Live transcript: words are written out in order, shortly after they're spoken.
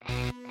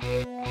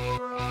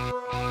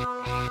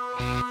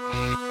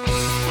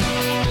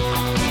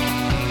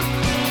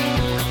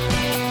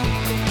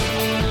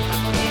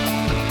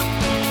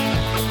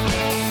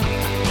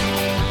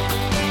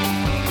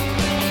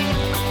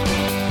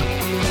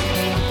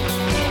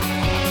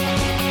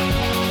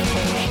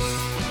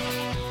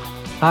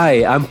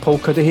Hi, I'm Paul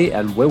Cudahy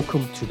and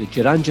welcome to the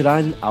Duran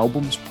Duran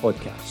Albums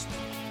podcast.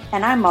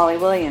 And I'm Molly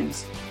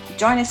Williams.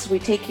 Join us as we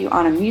take you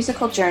on a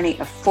musical journey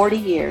of 40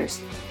 years,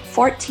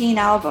 14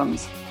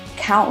 albums,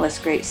 countless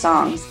great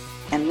songs,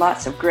 and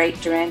lots of great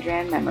Duran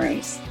Duran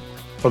memories.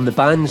 From the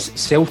band's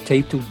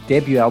self-titled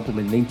debut album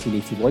in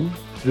 1981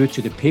 through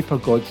to the Paper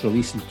Gods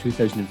release in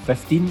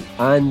 2015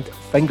 and,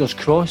 fingers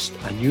crossed,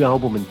 a new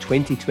album in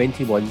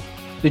 2021,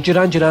 the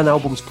Duran Duran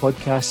Albums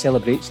podcast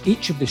celebrates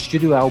each of the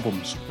studio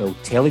albums while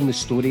telling the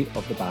story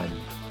of the band.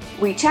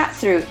 We chat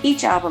through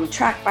each album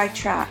track by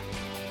track,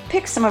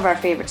 pick some of our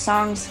favorite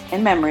songs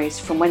and memories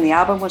from when the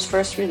album was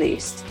first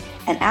released,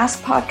 and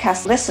ask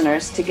podcast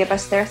listeners to give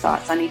us their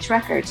thoughts on each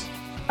record.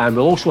 And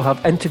we'll also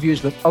have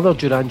interviews with other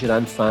Duran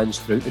Duran fans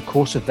throughout the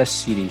course of this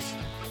series,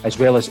 as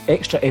well as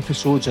extra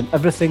episodes on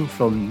everything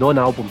from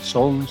non-album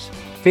songs,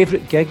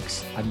 favourite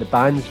gigs, and the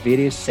band's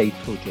various side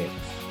projects.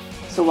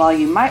 So while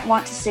you might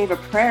want to save a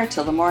prayer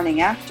till the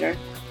morning after,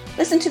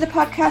 listen to the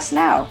podcast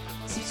now,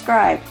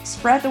 subscribe,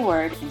 spread the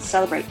word, and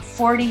celebrate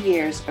 40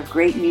 years of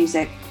great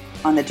music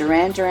on the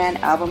Duran Duran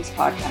Albums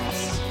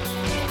podcast.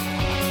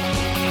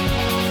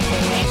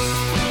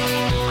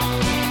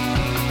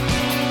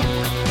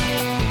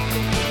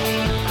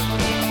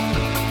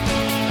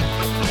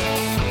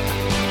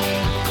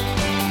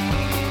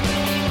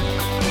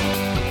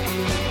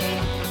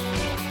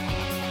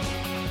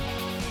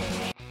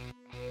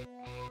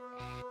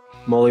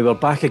 Molly, we're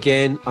back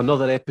again,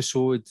 another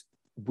episode.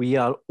 We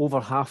are over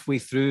halfway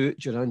through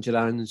Duran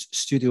Duran's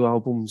studio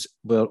albums.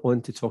 We're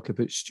on to talk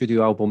about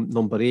studio album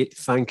number 8,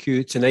 Thank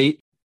You,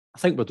 tonight. I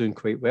think we're doing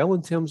quite well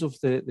in terms of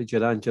the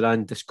Duran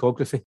Duran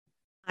discography.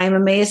 I'm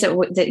amazed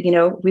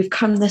that we've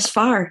come this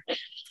far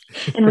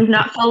and we've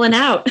not fallen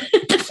out.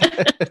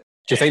 Do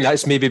you think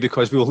that's maybe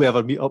because we only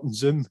ever meet up on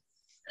Zoom?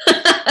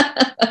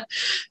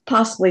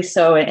 Possibly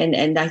so.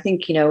 And I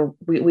think,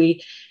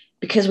 we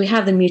because we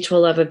have the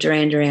mutual love of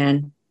Duran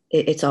Duran,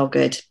 it's all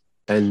good.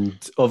 And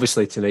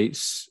obviously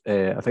tonight's,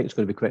 I think it's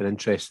going to be quite an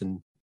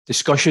interesting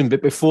discussion.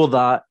 But before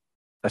that,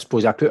 I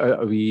suppose I put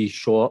out a wee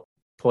short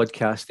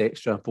podcast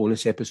extra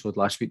bonus episode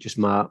last week, just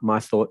my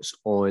thoughts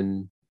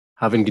on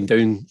having gone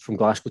down from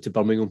Glasgow to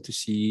Birmingham to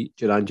see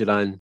Duran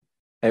Duran.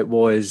 It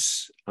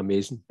was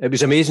amazing. It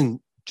was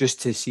amazing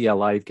just to see a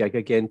live gig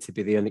again, to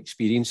be there and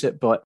experience it.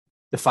 But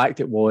the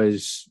fact it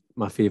was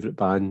my favourite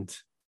band,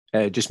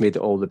 just made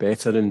it all the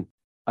better. And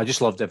I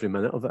just loved every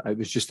minute of it. It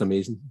was just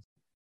amazing.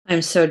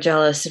 I'm so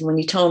jealous. And when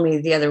you told me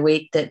the other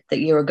week that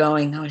you were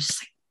going, I was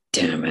just like,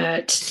 damn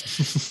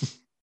it.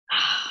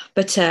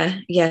 But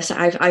yes,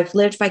 I've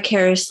lived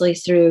vicariously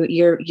through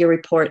your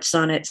reports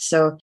on it.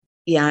 So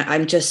yeah,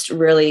 I'm just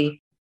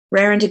really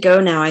raring to go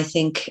now. I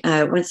think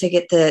once they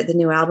get the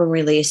new album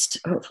released,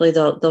 hopefully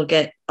they'll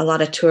get a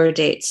lot of tour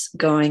dates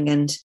going.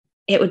 And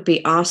it would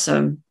be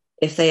awesome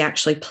if they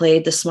actually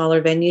played the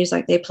smaller venues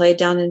like they played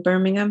down in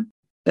Birmingham.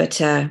 But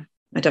I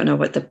don't know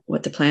what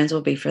the plans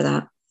will be for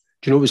that.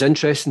 Do you know, it was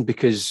interesting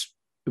because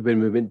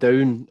when we went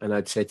down and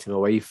I'd said to my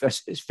wife,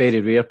 it's very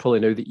rare probably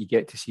now that you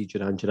get to see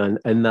Duran Duran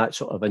in that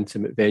sort of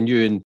intimate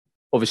venue. And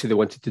obviously they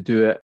wanted to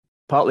do it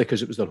partly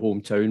because it was their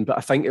hometown, but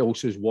I think it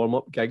also was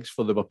warm-up gigs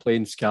for they were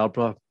playing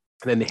Scarborough.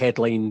 And then they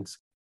headlined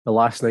the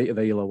last night of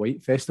the Isle of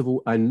Wight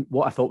Festival. And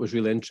what I thought was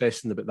really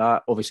interesting about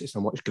that, obviously it's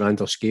a much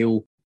grander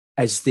scale,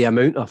 is the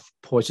amount of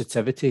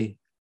positivity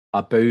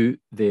about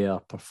their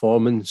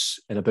performance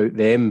and about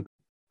them,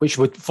 which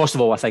would, first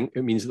of all, I think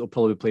it means that they'll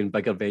probably be playing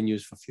bigger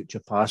venues for future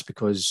past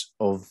because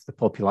of the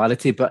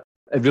popularity. But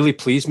it really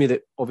pleased me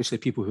that obviously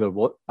people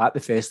who are at the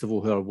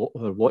festival, who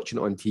are watching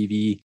it on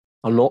TV,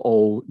 are not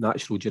all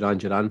natural Duran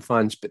Duran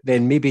fans, but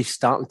then maybe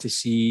starting to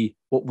see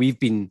what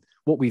we've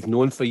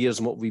known for years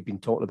and what we've been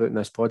talking about in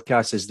this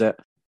podcast is that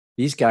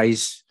these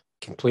guys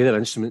can play their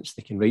instruments,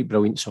 they can write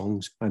brilliant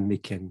songs, and they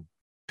can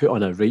put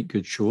on a right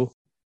good show.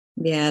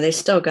 Yeah, they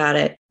still got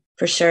it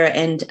for sure.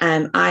 And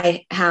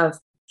I have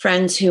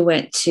friends who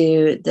went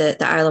to the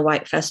Isle of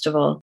Wight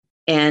Festival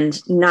and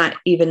not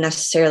even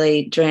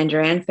necessarily Duran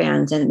Duran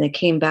fans, and they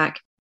came back.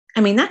 I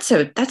mean, that's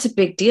a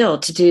big deal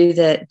to do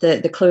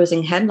the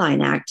closing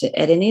headline act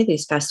at any of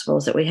these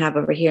festivals that we have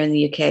over here in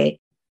the UK.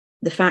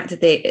 The fact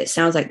that it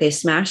sounds like they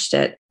smashed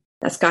it,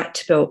 that's got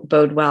to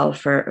bode well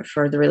for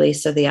the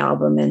release of the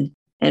album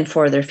and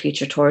for their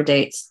future tour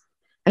dates.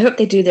 I hope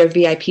they do their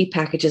VIP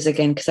packages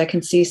again, because I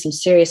can see some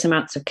serious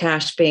amounts of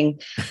cash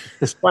being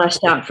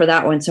splashed out for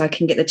that one, so I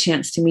can get the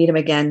chance to meet him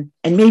again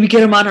and maybe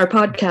get him on our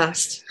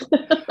podcast.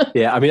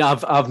 Yeah, I mean,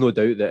 I've no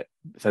doubt that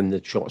within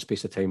the short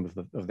space of time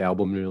of the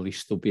album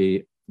release,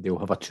 they'll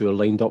have a tour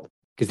lined up,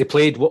 because they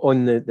played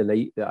on the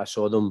night that I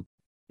saw them.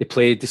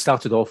 They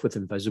started off with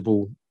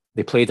Invisible.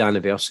 They played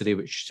Anniversary,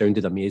 which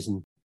sounded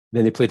amazing.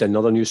 Then they played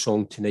another new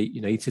song, Tonight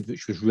United,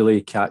 which was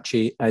really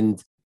catchy.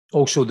 And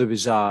also there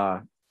was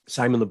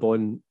Simon Le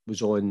Bon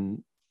was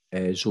on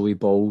Zoe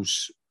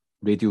Ball's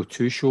Radio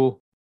 2 show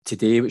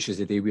today, which is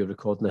the day we were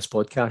recording this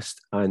podcast.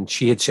 And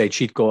she had said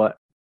she'd got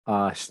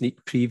a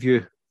sneak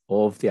preview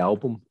of the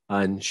album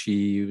and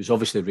she was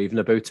obviously raving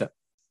about it.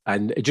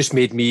 And it just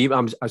made me,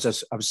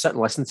 as I was sitting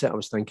listening to it, I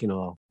was thinking,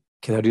 oh,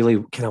 can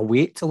I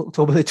wait till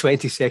October the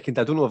 22nd?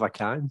 I don't know if I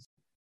can.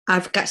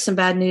 I've got some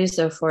bad news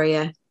though for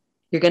you.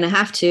 You're going to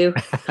have to,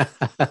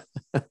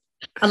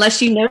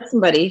 unless you know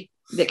somebody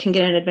that can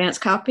get an advance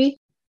copy.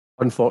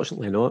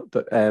 Unfortunately not,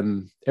 but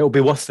it'll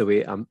be worth the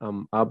wait.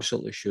 I'm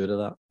absolutely sure of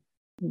that.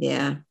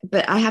 Yeah,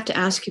 but I have to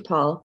ask you,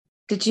 Paul,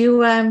 did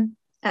you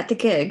at the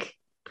gig,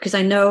 because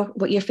I know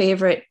what your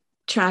favorite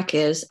track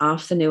is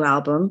off the new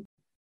album,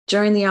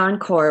 during the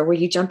encore, were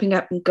you jumping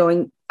up and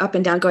going up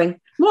and down going,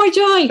 more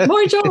joy,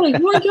 more joy,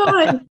 more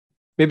joy?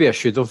 Maybe I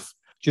should have.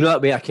 Do you know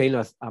that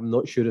way? I'm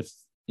not sure if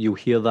you'll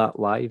hear that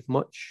live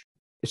much.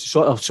 It's the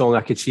sort of song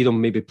I could see them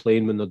maybe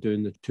playing when they're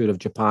doing the tour of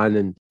Japan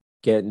and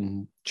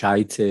getting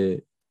Chai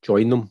to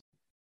join them.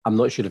 I'm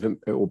not sure if it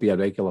will be a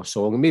regular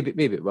song. Maybe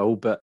it will,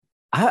 but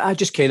I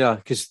just kind of,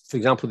 because for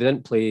example,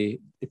 they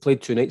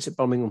played 2 nights at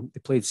Birmingham. They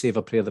played Save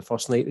a Prayer the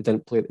first night. They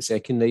didn't play it the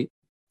second night.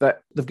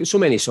 But they've got so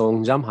many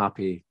songs. I'm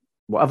happy.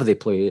 Whatever they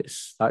play,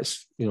 it's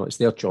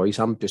their choice.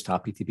 I'm just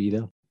happy to be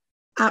there.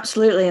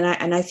 Absolutely.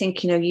 And I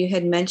think, you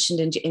had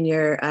mentioned in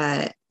your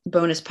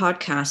bonus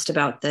podcast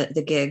about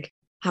the gig,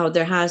 how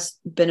there has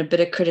been a bit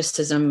of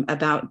criticism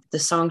about the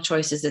song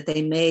choices that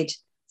they made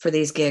for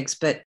these gigs.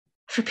 But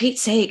for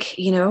Pete's sake,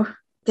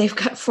 they've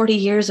got 40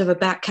 years of a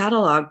back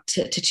catalog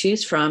to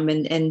choose from.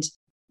 And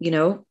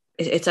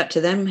it's up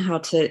to them how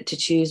to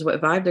choose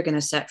what vibe they're going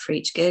to set for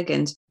each gig.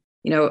 And,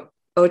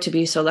 to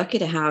be so lucky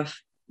to have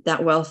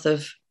that wealth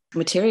of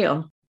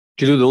material.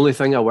 Do you know the only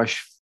thing I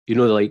wish,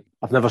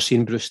 I've never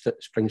seen Bruce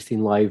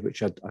Springsteen live,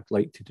 which I'd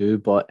like to do,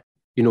 but,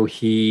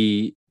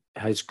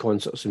 his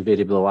concerts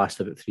invariably last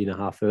about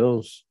 3.5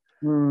 hours,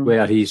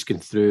 where he's going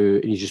through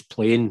and he's just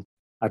playing.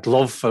 I'd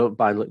love for a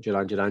band like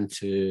Duran Duran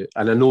to,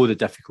 and I know the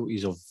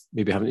difficulties of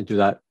maybe having to do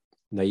that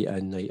night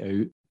in, night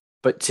out,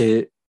 but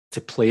to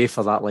play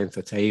for that length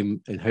of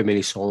time and how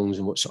many songs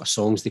and what sort of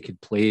songs they could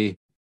play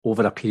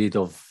over a period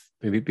of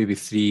maybe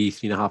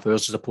 3.5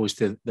 hours as opposed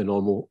to the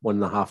normal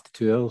 1.5 to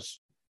 2 hours.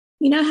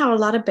 You know how a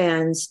lot of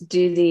bands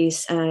do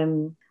these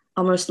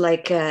almost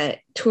like a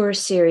tour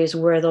series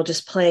where they'll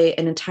just play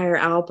an entire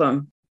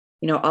album,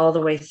 all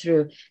the way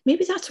through.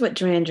 Maybe that's what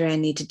Duran Duran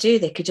need to do.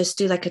 They could just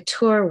do like a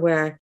tour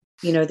where,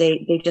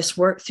 they just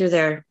work through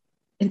their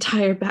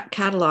entire back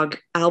catalog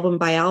album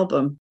by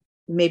album.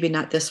 Maybe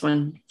not this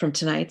one from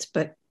tonight,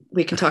 but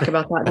we can talk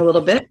about that in a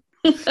little bit.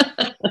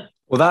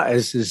 Well, that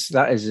is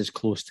as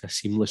close to a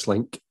seamless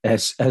link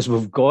as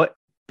we've got,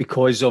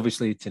 because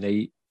obviously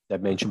tonight, I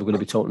mentioned we're going to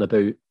be talking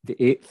about the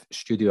 8th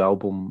studio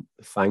album,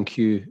 Thank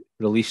You,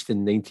 released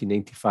in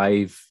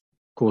 1995.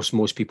 Of course,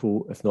 most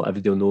people, if not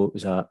everybody, will know it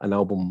was an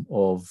album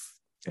of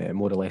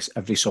more or less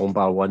every song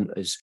bar one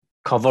is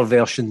cover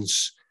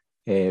versions.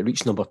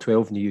 Reached number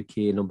 12 in the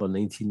UK, number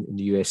 19 in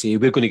the USA.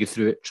 We're going to go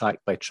through it track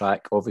by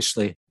track,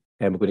 obviously,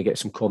 and we're going to get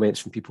some comments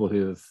from people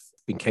who have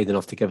been kind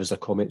enough to give us their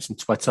comments on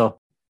Twitter.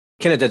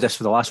 Kind of did this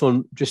for the last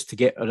one just to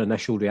get our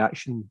initial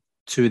reaction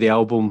to the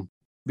album,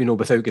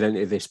 without getting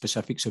into the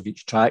specifics of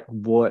each track.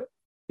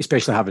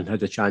 Especially having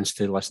had a chance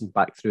to listen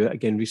back through it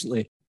again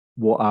recently,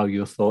 what are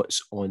your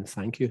thoughts on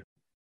Thank You?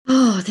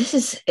 Oh,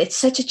 it's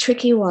such a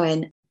tricky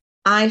one.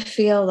 I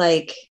feel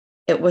like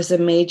it was a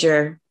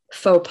major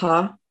faux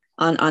pas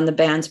on the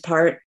band's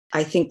part.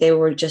 I think they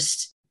were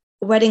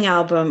Wedding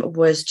album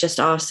was just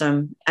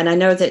awesome. And I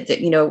know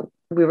that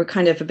we were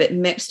kind of a bit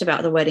mixed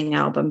about the Wedding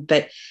album,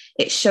 but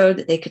it showed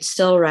that they could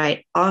still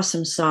write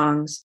awesome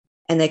songs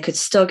and they could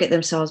still get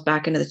themselves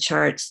back into the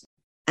charts.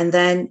 And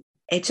then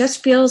it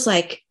just feels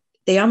like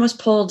they almost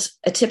pulled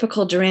a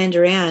typical Duran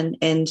Duran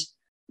and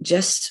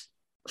just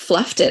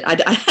fluffed it.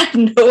 I have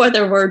no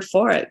other word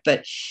for it,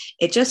 but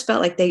it just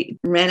felt like they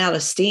ran out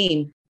of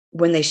steam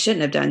when they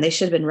shouldn't have done. They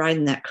should have been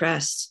riding that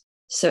crest.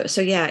 So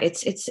yeah,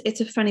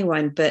 it's a funny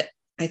one, but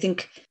I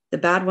think the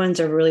bad ones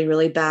are really,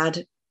 really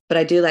bad. But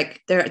I do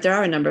like, there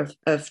are a number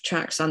of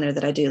tracks on there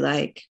that I do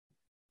like.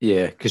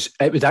 Yeah, because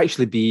it would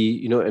actually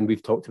be, and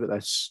we've talked about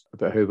this,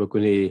 about how we're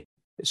going to,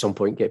 at some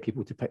point, get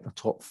people to pick their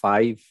top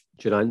 5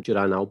 Duran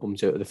Duran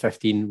albums out of the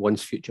 15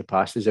 once Future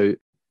Past is out.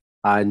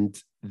 And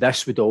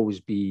this would always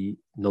be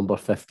number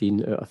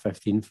 15 out of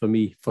 15 for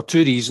me, for 2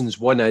 reasons.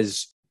 One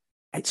is,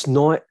 it's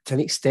not, to an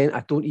extent,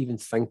 I don't even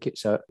think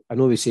I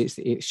know they say it's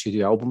the 8th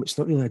studio album, it's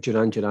not really a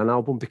Duran Duran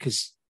album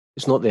because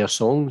it's not their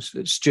songs.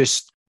 It's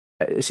just,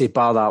 say,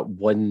 bar that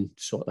one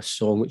sort of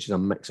song, which is a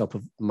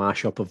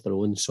mash-up of their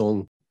own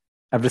song.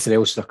 Everything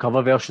else is a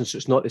cover version, so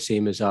it's not the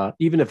same as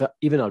even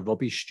a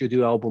rubbish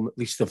studio album. At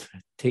least they've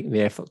taken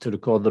the effort to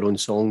record their own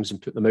songs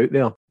and put them out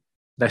there.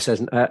 This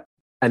isn't it.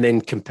 And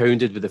then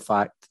compounded with the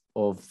fact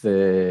of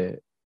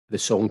the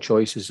song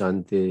choices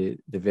and the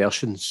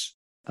versions,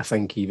 I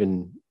think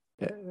even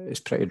it's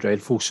pretty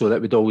dreadful. So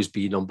that would always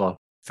be number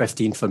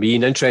 15 for me.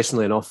 And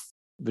interestingly enough,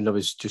 when I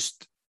was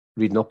just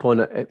reading up on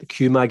it, at the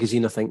Q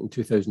magazine, I think in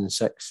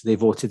 2006, they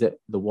voted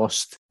it the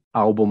worst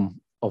album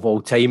of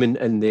all time,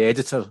 and the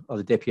editor, or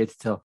the deputy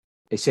editor,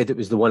 he said it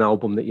was the one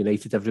album that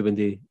united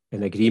everybody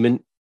in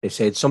agreement. They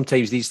said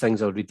sometimes these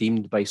things are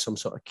redeemed by some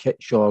sort of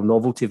kitsch or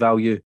novelty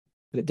value,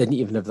 but it didn't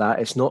even have that.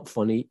 It's not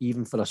funny,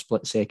 even for a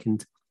split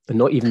second. and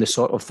not even the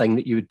sort of thing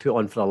that you would put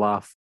on for a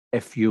laugh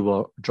if you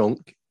were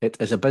drunk. It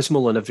is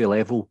abysmal on every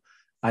level,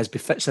 as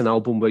befits an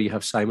album where you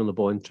have Simon Le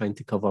Bon trying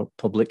to cover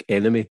Public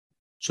Enemy.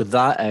 So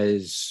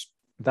that's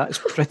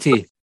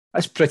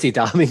pretty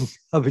damning,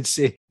 I would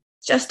say.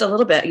 Just a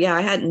little bit. Yeah,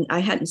 I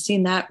hadn't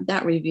seen that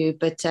review,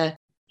 but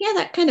yeah,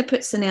 that kind of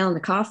puts the nail in the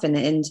coffin.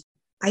 And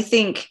I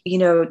think,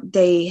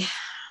 it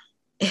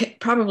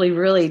probably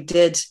really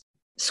did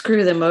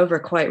screw them over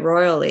quite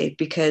royally,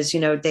 because,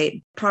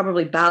 they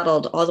probably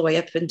battled all the way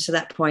up into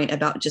that point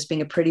about just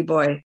being a pretty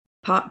boy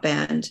pop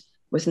band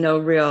with no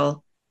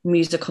real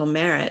musical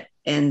merit.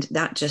 And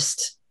that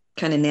just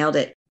kind of nailed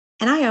it.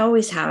 And I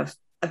always have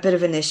a bit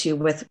of an issue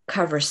with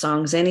cover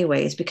songs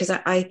anyways, because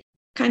I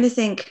kind of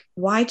think,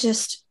 why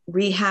just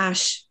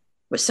rehash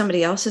what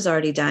somebody else has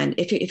already done?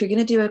 If you're going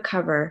to do a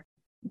cover,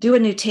 do a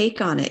new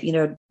take on it,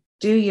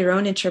 do your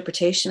own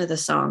interpretation of the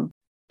song.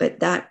 But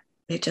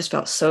it just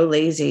felt so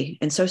lazy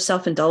and so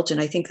self-indulgent.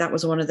 I think that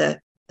was one of the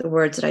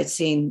words that I'd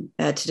seen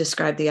to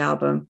describe the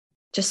album,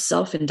 just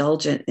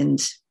self-indulgent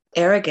and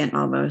arrogant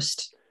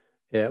almost.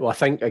 Yeah, well, I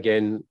think,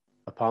 again,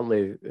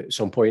 apparently at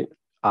some point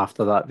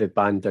after that, the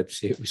band did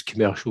say it was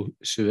commercial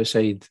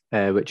suicide,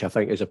 which I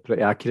think is a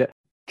pretty accurate.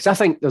 Because I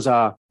think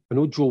I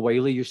know Joe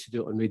Wiley used to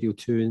do it on Radio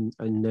 2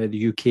 in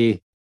the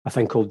UK, a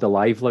thing called the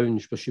Live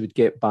Lounge, where she would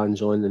get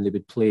bands on and they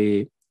would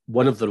play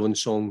one of their own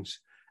songs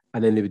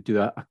and then they would do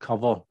a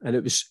cover. And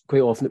it was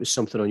quite often, it was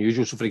something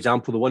unusual. So, for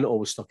example, the one that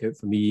always stuck out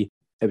for me,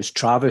 it was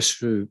Travis,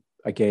 who,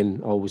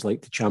 again, I always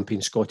like to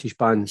champion Scottish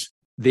bands.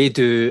 They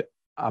do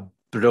a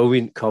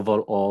brilliant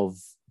cover of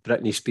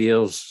Britney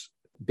Spears'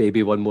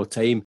 Baby One More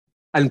Time.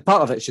 And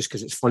part of it's just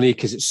because it's funny,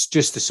 because it's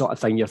just the sort of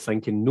thing you're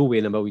thinking, no way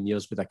in a million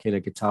years would a kind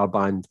of guitar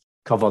band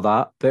cover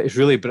that. But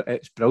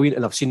it's brilliant,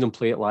 and I've seen them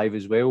play it live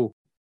as well.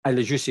 And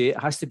as you say,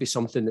 it has to be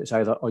something that's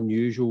either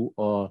unusual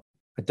or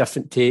a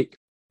different take.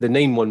 The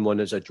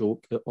 911 is a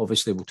joke.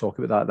 Obviously, we'll talk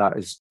about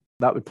that.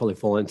 That would probably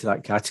fall into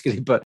that category.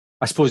 But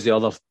I suppose the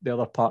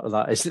other part of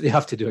that is that they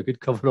have to do a good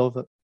cover of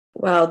it.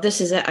 Well,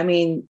 this is it. I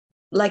mean,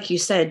 like you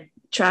said,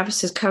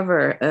 Travis's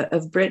cover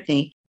of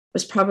Britney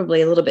was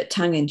probably a little bit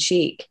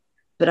tongue-in-cheek.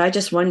 But I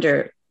just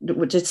wonder,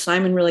 did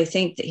Simon really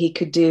think that he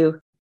could do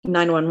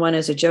 911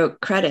 as a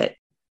joke credit?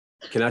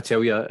 Can I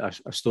tell you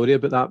a story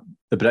about that?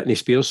 The Britney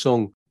Spears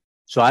song.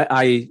 So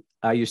I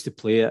used to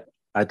play it.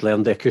 I'd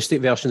learned the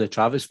acoustic version, the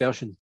Travis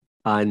version,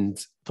 and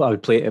I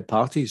would play it at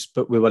parties.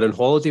 But we were on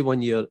holiday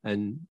one year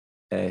in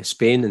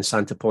Spain, in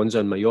Santa Ponsa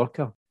in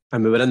Mallorca.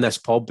 And we were in this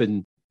pub,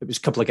 and it was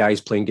a couple of guys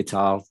playing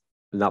guitar,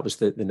 and that was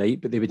the night.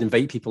 But they would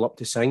invite people up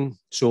to sing.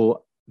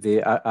 So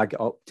I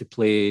got up to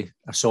play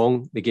a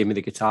song. They gave me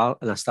the guitar,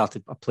 and I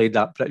played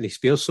that Britney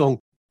Spears song.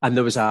 And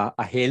there was a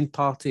hen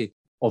party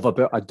of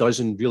about a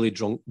dozen really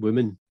drunk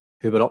women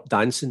who were up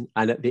dancing.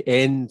 And at the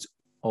end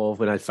of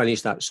when I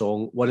finished that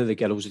song, one of the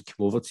girls had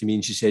come over to me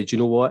and she said, "You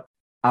know what?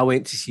 I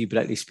went to see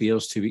Britney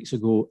Spears 2 weeks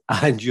ago,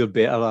 and you're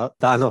better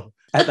than her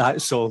at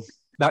that song."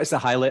 That's the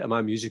highlight of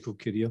my musical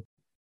career.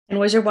 And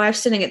was your wife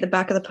sitting at the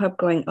back of the pub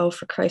going, "Oh,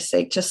 for Christ's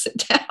sake, just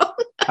sit down"?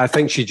 I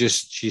think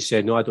she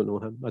said, "No, I don't know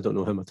him. I don't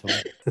know him at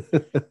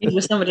all." He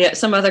was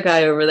some other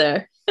guy over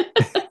there.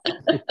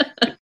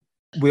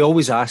 We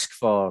always ask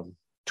for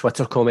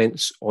Twitter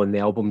comments on the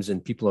albums,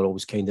 and people are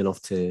always kind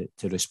enough to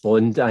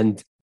respond.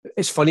 And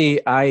it's funny,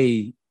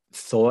 I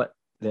thought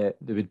that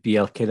there would be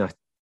a kind of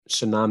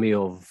tsunami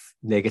of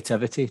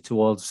negativity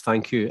towards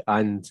Thank You.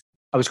 And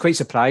I was quite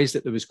surprised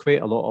that there was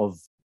quite a lot of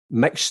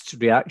mixed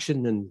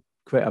reaction and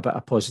quite a bit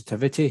of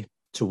positivity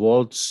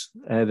towards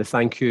the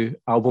Thank You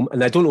album.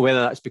 And I don't know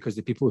whether that's because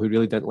the people who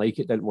really didn't like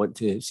it didn't want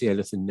to say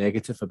anything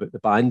negative about the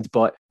band.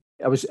 But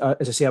I was,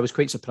 as I say, I was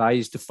quite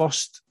surprised. The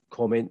first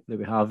comment that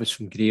we have is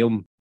from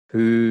Graham,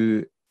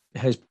 who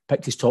has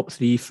picked his top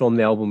three from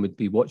the album would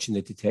be Watching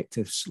the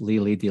Detectives, Lay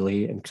Lady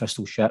Lay and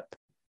Crystal Ship.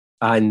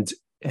 And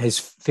his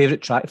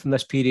favourite track from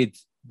this period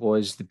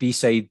was the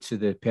B-side to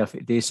the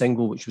Perfect Day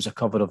single, which was a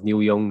cover of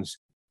Neil Young's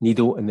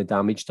Needle and the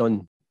Damage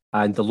Done.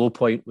 And the low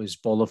point was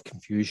Ball of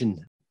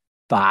Confusion.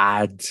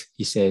 Bad,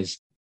 he says.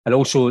 And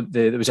also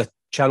there was a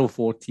Channel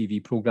 4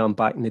 TV programme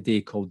back in the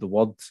day called The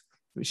Word,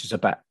 which is a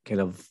bit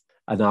kind of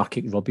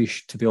anarchic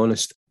rubbish, to be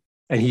honest.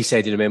 And he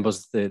said he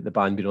remembers the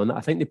band being on that.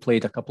 I think they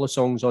played a couple of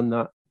songs on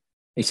that.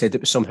 He said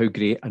it was somehow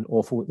great and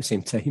awful at the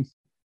same time.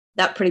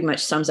 That pretty much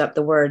sums up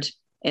the Word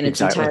in its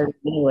entirety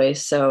anyway.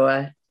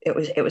 So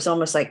it was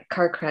almost like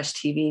car crash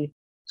TV.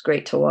 It's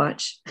great to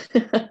watch.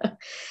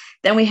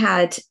 Then we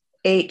had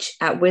H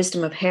at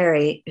Wisdom of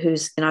Harry,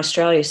 who's in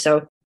Australia.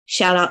 So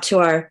shout out to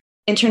our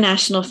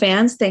international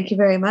fans. Thank you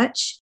very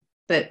much.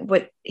 But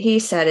what he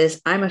said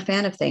is, "I'm a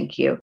fan of Thank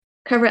You.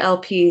 Cover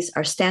LPs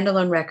are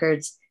standalone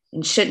records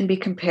and shouldn't be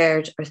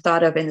compared or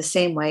thought of in the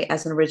same way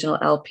as an original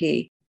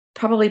LP.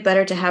 Probably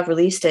better to have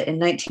released it in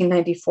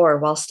 1994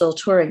 while still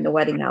touring the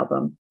Wedding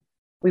album.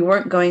 We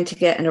weren't going to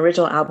get an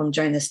original album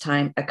during this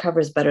time. A cover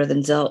is better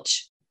than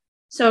zilch."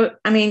 So,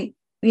 I mean,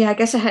 yeah, I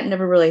guess I had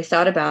never really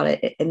thought about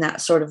it in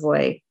that sort of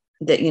way,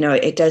 that, you know,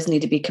 it does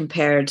need to be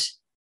compared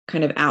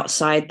kind of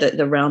outside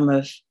the realm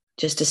of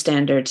just a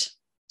standard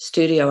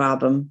studio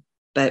album.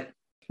 But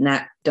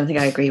Nah, don't think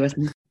I agree with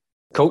him.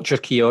 Culture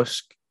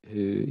Kiosk,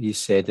 who he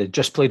said had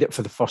just played it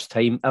for the first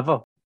time ever.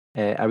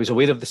 I was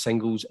aware of the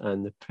singles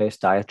and the press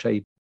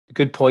diatribe. The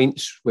good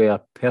points were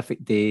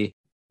Perfect Day,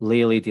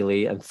 Lay Lady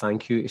Lay, and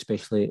Thank You,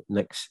 especially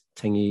Nick's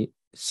tingy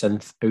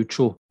synth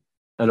outro.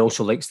 And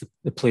also likes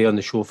the play on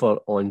the chauffeur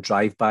on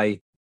Drive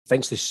By.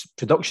 Thinks this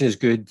production is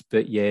good,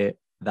 but yeah,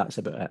 that's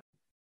about it.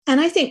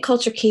 And I think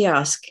Culture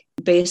Kiosk,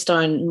 based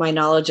on my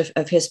knowledge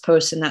of his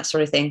posts and that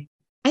sort of thing,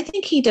 I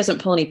think he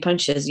doesn't pull any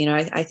punches. You know,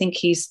 I think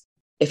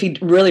if he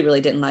really,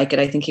 really didn't like it,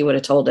 I think he would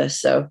have told us.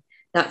 So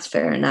that's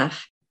fair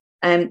enough.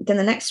 Then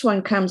the next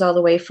one comes all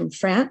the way from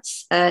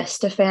France.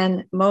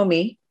 Stéphane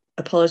Momi,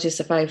 apologies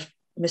if I've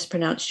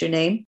mispronounced your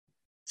name.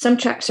 Some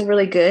tracks are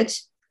really good.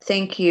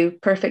 Thank You,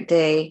 Perfect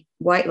Day,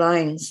 White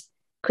Lines,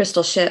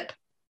 Crystal Ship.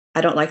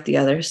 I don't like the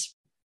others.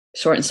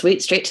 Short and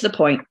sweet, straight to the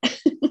point.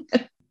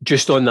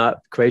 Just on that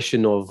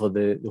question of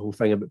the whole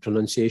thing about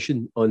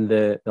pronunciation, on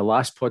the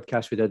last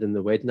podcast we did in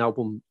the wedding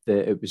album,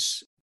 it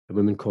was a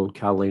woman called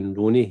Caroline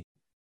Roney.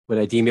 When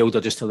I'd emailed her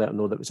just to let her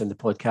know that it was in the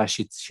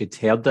podcast, she'd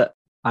heard it.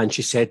 And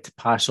she said to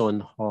pass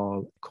on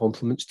her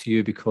compliments to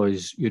you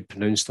because you'd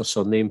pronounced her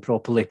surname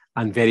properly.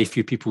 And very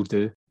few people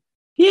do.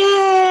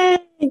 Yay!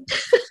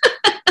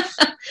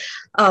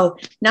 Oh,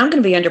 now I'm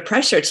going to be under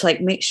pressure to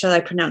make sure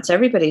I pronounce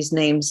everybody's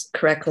names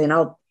correctly. And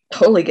I'll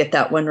totally get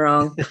that one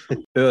wrong.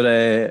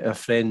 Our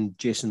friend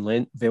Jason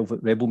Lent, Velvet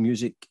Rebel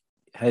Music,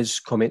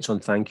 his comments on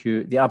Thank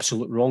You, the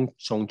absolute wrong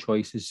song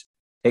choices,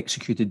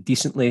 executed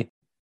decently.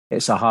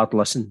 It's a hard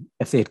listen.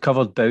 If they had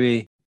covered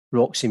Bowie,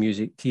 Roxy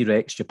Music,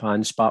 T-Rex,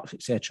 Japan, Sparks,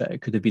 etc.,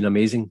 it could have been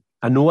amazing.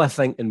 I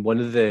think in one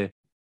of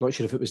not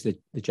sure if it was the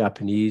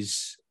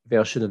Japanese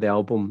version of the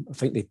album, I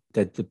think they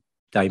did the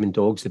Diamond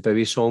Dogs, the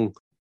Bowie song.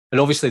 And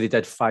obviously they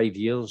did 5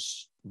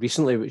 years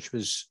recently, which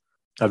was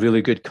a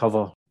really good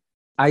cover.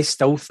 I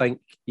still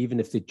think, even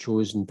if they'd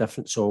chosen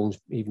different songs,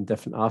 even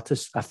different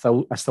artists, I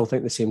still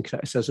think the same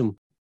criticism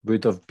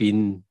would have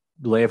been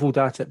levelled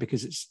at it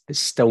because it's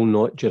still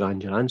not Duran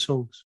Duran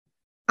songs.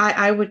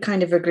 I would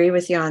kind of agree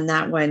with you on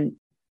that one.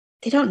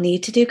 They don't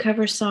need to do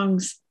cover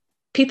songs.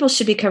 People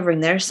should be covering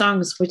their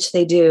songs, which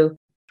they do.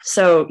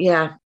 So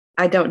yeah,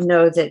 I don't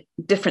know that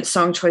different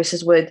song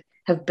choices would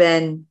have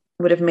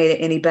made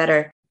it any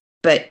better.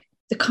 But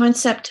the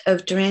concept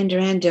of Duran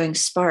Duran doing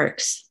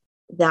Sparks,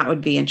 that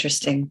would be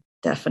interesting,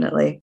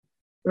 definitely.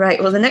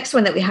 Right. Well, the next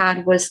one that we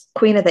had was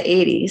Queen of the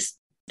 80s.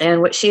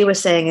 And what she was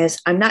saying is,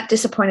 I'm not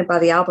disappointed by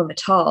the album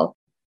at all.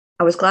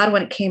 I was glad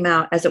when it came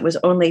out, as it was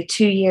only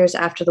 2 years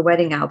after the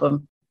wedding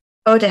album.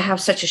 Oh, to have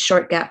such a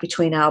short gap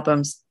between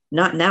albums.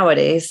 Not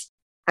nowadays.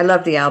 I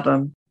love the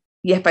album.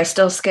 Yep, I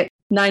still skip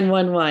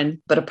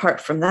 911. But apart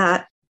from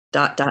that, ...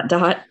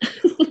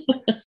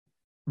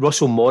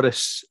 Russell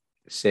Morris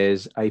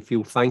says, I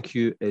feel Thank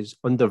You is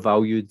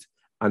undervalued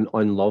and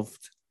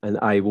unloved, and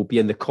I will be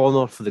in the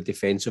corner for the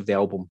defence of the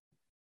album.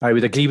 I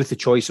would agree with the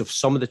choice of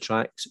some of the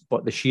tracks,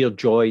 but the sheer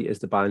joy is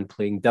the band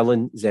playing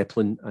Dylan,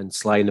 Zeppelin and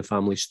Sly and the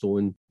Family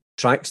Stone,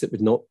 tracks that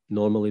would not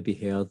normally be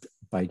heard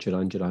by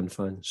Duran Duran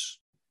fans.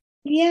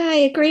 Yeah, I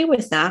agree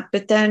with that.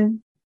 But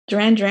then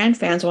Duran Duran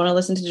fans want to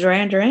listen to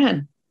Duran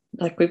Duran,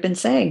 like we've been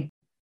saying.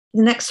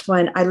 The next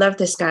one, I love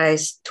this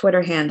guy's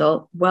Twitter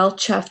handle, Well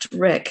Chuffed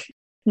Rick.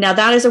 Now,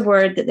 that is a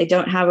word that they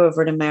don't have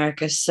over in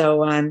America.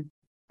 So I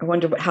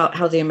wonder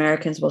how the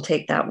Americans will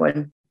take that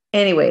one.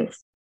 Anyways,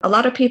 a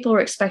lot of people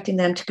were expecting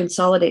them to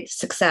consolidate the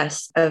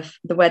success of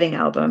the wedding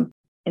album.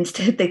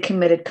 Instead, they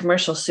committed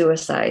commercial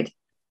suicide.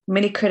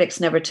 Many critics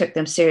never took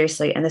them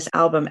seriously, and this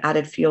album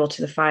added fuel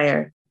to the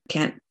fire.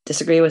 Can't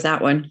disagree with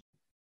that one.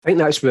 I think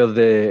that's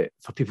where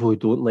for people who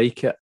don't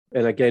like it,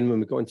 and again, when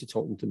we got into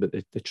talking about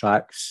the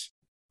tracks,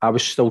 I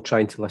was still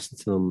trying to listen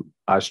to them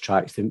as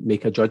tracks to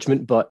make a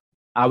judgment, but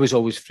I was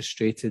always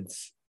frustrated,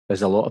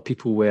 as a lot of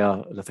people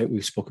were, and I think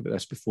we've spoken about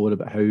this before,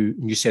 about how,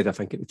 you said, I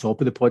think at the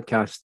top of the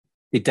podcast,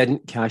 they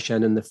didn't cash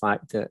in on the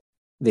fact that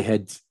they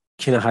had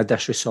kind of had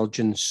this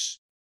resurgence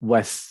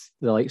with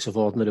the likes of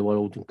Ordinary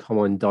World and Come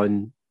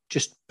Undone.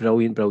 Just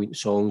brilliant, brilliant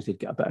songs. They'd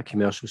get a bit of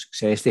commercial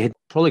success. They had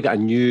probably got a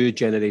new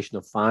generation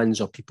of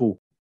fans or people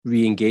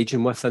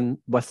re-engaging with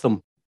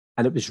them.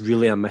 And it was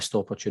really a missed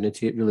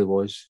opportunity. It really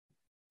was.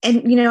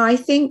 And, I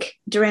think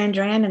Duran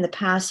Duran in the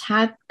past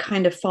had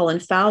kind of fallen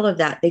foul of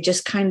that. They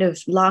just kind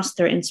of lost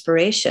their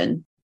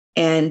inspiration.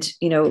 And,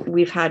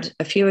 we've had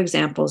a few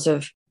examples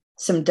of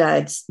some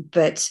duds,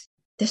 but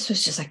this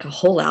was just like a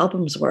whole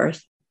album's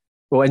worth.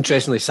 Well,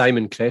 interestingly,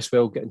 Simon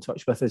Cresswell got in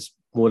touch with us,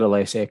 more or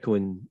less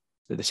echoing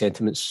the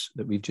sentiments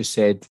that we've just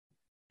said.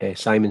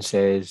 Simon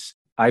says,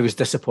 I was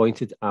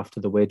disappointed after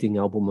the wedding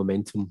album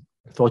Momentum.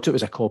 I thought it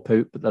was a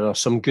cop-out, but there are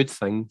some good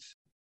things.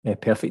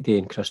 Perfect Day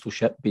and Crystal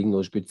Ship being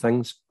those good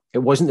things. It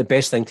wasn't the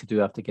best thing to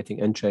do after getting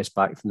interest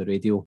back from the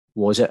radio,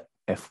 was it,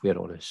 if we're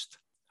honest?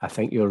 I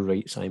think you're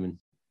right, Simon.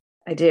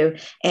 I do.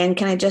 And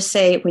can I just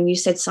say, when you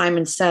said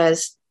Simon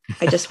Says,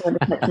 I just wanted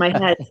to touch my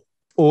head.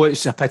 Oh,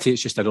 it's a pity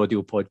it's just an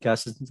audio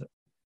podcast, isn't it?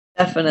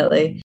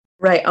 Definitely.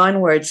 Right,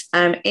 onwards.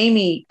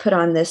 Amy put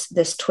on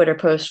this Twitter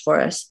post for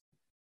us.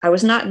 I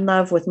was not in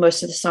love with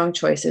most of the song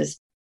choices.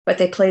 but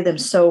they play them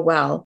so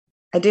well.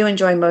 I do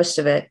enjoy most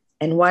of it,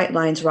 and White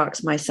Lines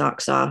rocks my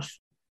socks off.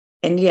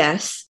 And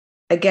yes,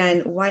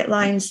 again, White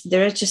Lines,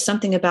 there is just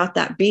something about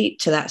that beat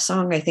to that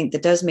song, I think,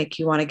 that does make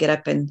you want to get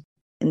up and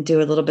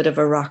do a little bit of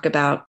a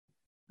rockabout.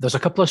 There's a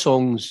couple of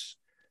songs,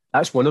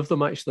 that's one of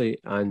them actually,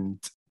 and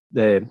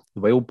the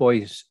Wild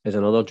Boys is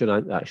another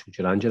actual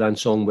Duran Duran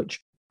song,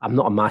 which I'm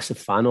not a massive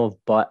fan of,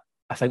 but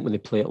I think when they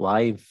play it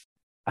live,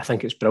 I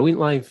think it's brilliant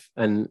live.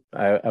 And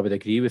I would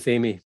agree with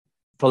Amy.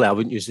 Probably I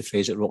wouldn't use the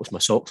phrase "it rocks my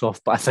socks off,"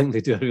 but I think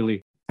they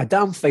do a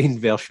damn fine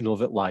version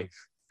of it live.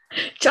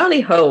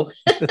 Jolly ho!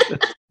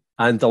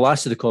 And the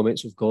last of the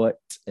comments we've got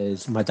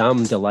is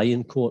Madame de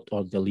Lioncourt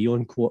or de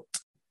Leoncourt.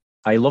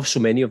 I love so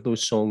many of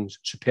those songs,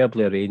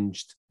 superbly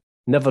arranged.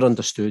 Never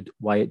understood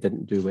why it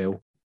didn't do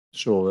well.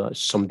 So that's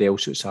somebody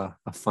else that's a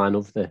fan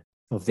of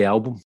the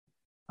album.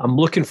 I'm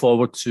looking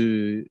forward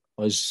to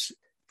us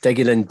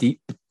digging in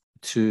deep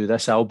to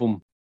this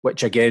album,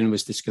 which again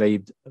was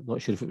described, I'm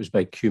not sure if it was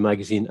by Q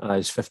Magazine,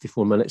 as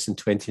 54 minutes and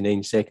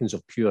 29 seconds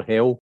of pure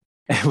hell,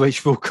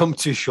 which we'll come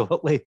to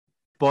shortly.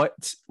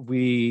 But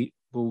we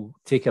will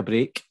take a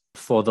break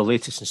for the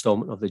latest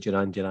instalment of the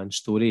Duran Duran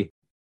story.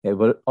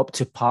 We're up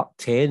to part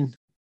 10.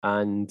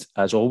 And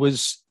as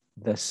always,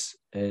 this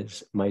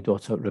is my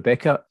daughter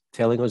Rebecca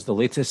telling us the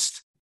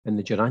latest in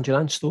the Duran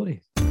Duran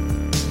story.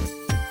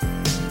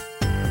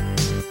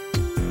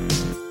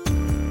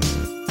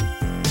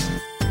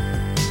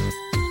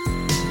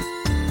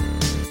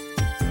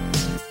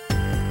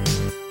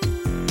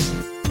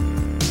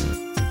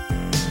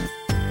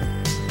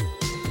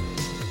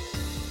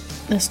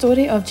 The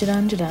Story of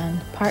Duran Duran,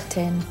 Part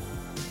 10.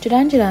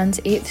 Duran Duran's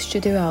 8th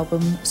studio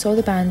album saw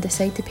the band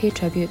decide to pay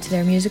tribute to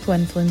their musical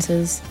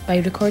influences by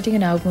recording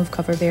an album of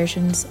cover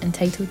versions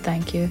entitled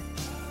Thank You.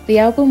 The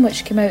album,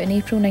 which came out in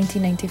April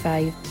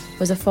 1995,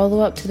 was a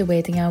follow-up to the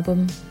Wedding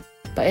album,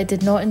 but it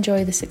did not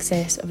enjoy the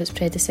success of its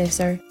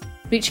predecessor,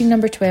 reaching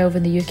number 12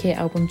 in the UK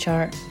album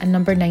chart and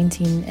number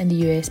 19 in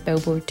the US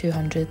Billboard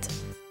 200.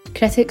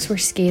 Critics were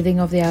scathing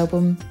of the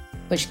album,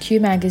 which Q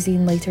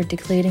Magazine later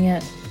declaring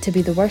it to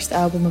be the worst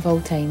album of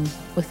all time,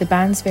 with the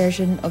band's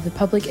version of the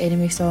Public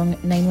Enemy song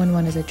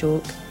 911 Is a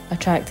Joke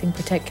attracting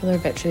particular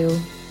vitriol.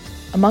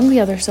 Among the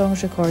other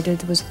songs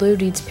recorded was Lou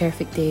Reed's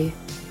Perfect Day,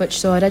 which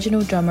saw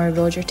original drummer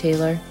Roger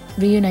Taylor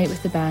reunite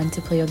with the band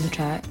to play on the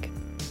track.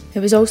 It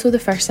was also the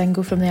first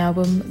single from the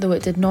album, though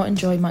it did not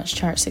enjoy much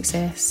chart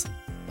success.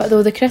 But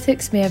though the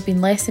critics may have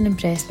been less than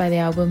impressed by the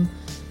album,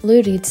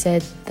 Lou Reed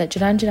said that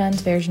Duran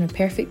Duran's version of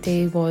Perfect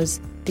Day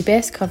was the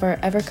best cover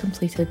ever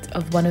completed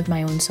of one of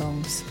my own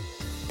songs.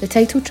 The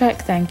title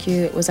track Thank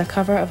You was a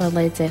cover of a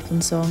Led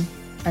Zeppelin song,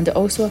 and it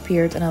also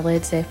appeared in a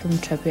Led Zeppelin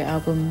tribute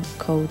album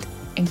called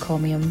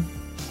Encomium.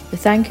 The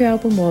Thank You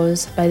album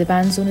was, by the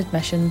band's own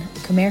admission,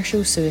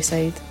 commercial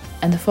suicide,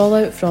 and the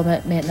fallout from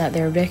it meant that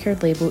their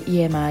record label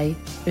EMI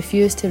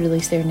refused to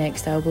release their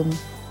next album,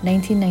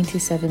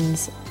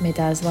 1997's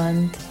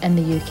Midasland, in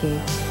the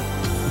UK.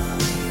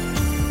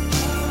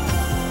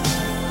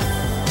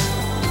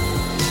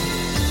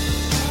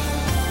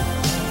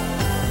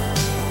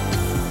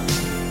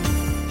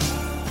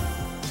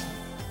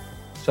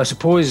 So I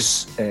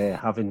suppose,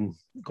 having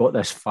got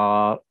this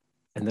far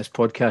in this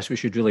podcast, we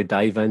should really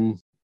dive in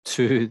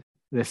to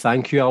the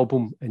Thank You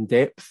album in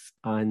depth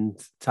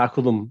and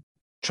tackle them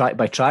track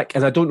by track.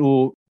 And I don't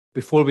know,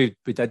 before we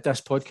did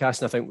this podcast,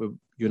 and I think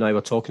you and I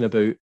were talking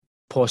about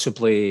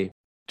possibly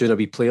doing a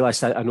wee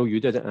playlist. I know you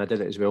did it and I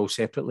did it as well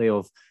separately,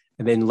 and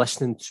then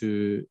listening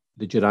to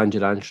the Duran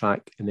Duran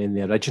track and then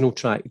the original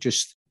track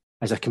just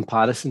as a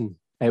comparison,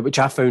 which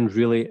I found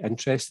really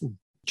interesting,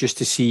 just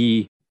to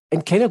see.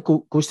 And kind of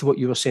goes to what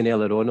you were saying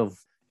earlier on of,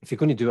 if you're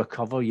going to do a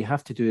cover, you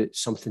have to do it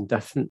something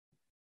different.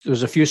 There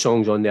was a few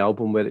songs on the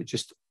album where it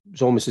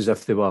was almost as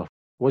if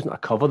wasn't a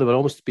cover, they were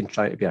almost been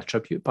trying to be a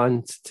tribute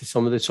band to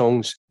some of the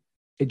songs.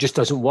 It just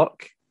doesn't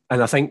work.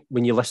 And I think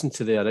when you listen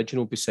to the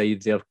original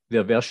beside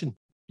their version,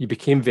 you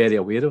became very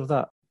aware of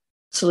that.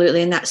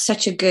 Absolutely. And that's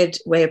such a good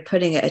way of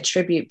putting it, a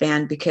tribute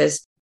band,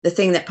 because the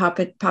thing that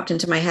popped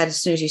into my head as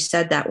soon as you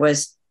said that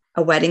was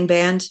a wedding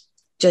band,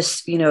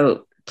 just,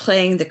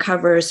 playing the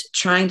covers,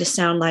 trying to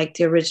sound like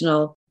the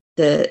original,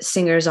 the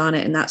singers on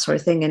it and that sort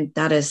of thing. And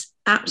that is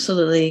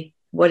absolutely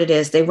what it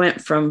is. They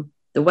went from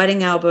the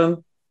wedding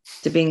album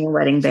to being a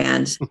wedding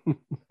band.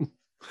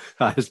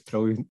 That is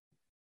brilliant.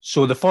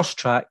 So the first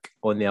track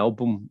on the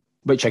album,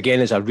 which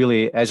again is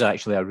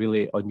actually a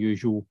really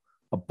unusual,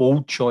 a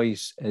bold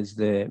choice, is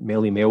the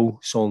Melle Mel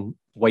song,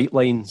 White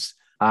Lines.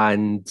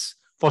 And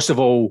first of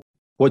all,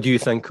 what do you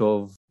think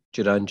of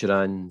Duran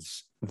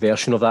Duran's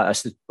version of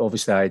that?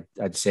 Obviously,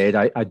 I'd said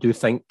I do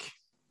think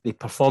they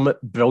perform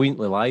it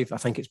brilliantly live. I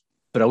think it's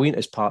brilliant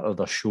as part of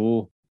their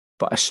show,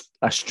 but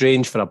a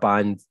strange for a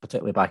band,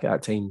 particularly back at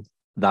that time,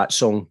 that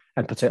song,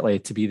 and particularly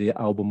to be the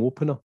album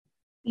opener.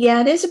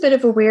 Yeah, it is a bit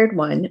of a weird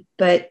one,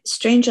 but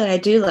strangely, I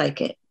do like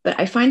it. But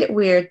I find it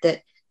weird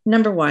that,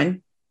 number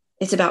one,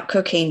 it's about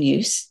cocaine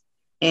use.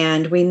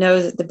 And we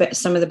know that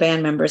some of the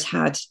band members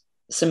had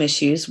some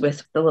issues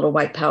with the little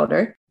white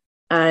powder.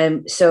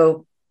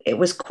 So it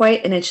was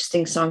quite an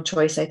interesting song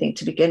choice, I think,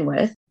 to begin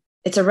with.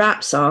 It's a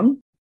rap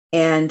song,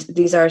 and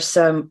these are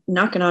some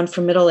knocking on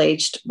for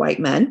middle-aged white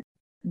men,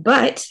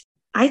 but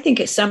I think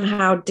it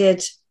somehow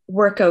did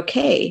work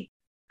okay.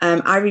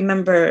 I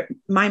remember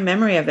my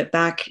memory of it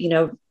back,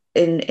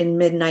 in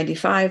mid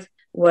 95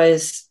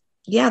 was,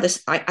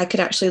 I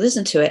could actually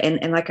listen to it.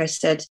 And like I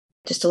said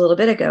just a little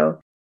bit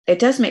ago, it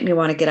does make me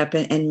want to get up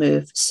and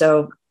move.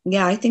 So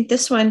yeah, I think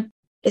this one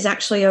is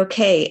actually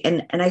okay.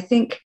 And I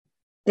think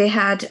they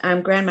had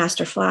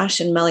Grandmaster Flash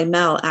and Melly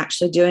Mel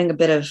actually doing a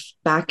bit of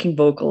backing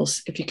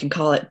vocals, if you can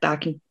call it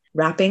backing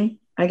rapping,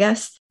 I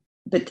guess.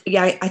 But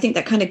yeah, I think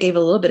that kind of gave a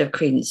little bit of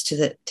credence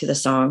to the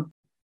song.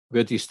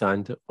 Where do you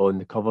stand on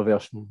the cover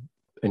version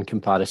in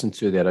comparison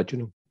to the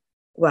original?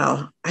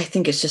 Well, I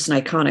think it's just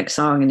an iconic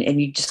song, and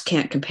you just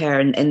can't compare.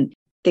 And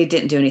they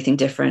didn't do anything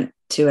different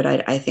to it.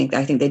 I think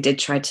they did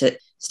try to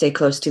stay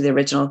close to the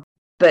original.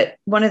 But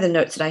one of the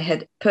notes that I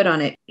had put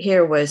on it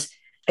here was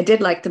I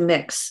did like the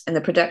mix and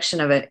the production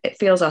of it. It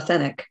feels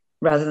authentic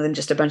rather than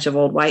just a bunch of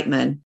old white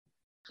men.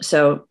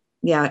 So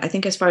yeah, I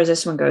think as far as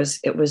this one goes,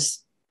 it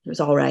was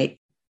all right.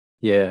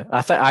 Yeah,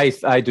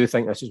 I do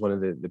think this is one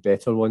of the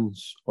better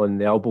ones on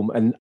the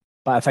album,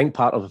 but I think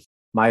part of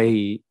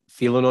my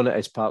feeling on it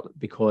is part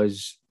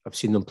because I've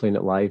seen them playing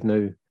it live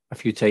now a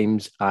few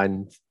times,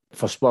 and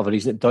for whatever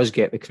reason, it does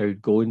get the crowd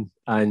going,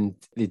 and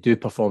they do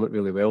perform it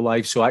really well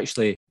live. So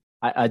actually,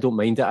 I don't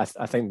mind it.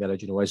 I think the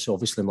original is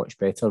obviously much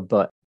better,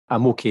 but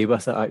I'm okay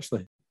with it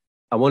actually.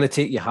 I Want to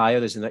Take You Higher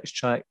is the next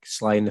track,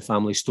 Sly and the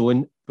Family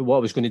Stone. But what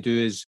I was going to do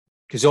is,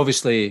 because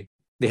obviously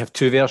they have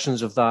two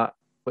versions of that,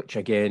 which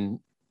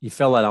again, you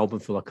fill an album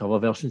full of cover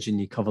versions and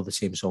you cover the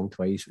same song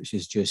twice, which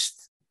is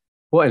just,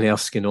 what on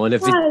earth's going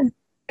on?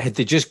 Had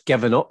they just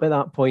given up at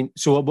that point?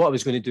 So what I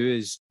was going to do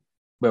is,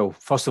 well,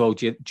 first of all,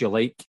 do you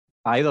like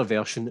either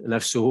version? And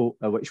if so,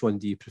 which one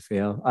do you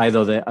prefer?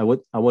 Either the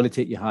I Want to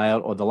Take You Higher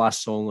or the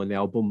last song on the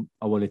album,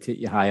 I Want to Take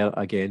You Higher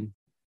Again?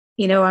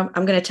 I'm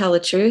going to tell the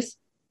truth.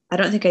 I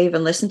don't think I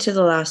even listened to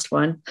the last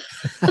one.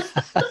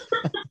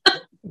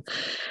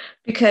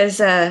 Because,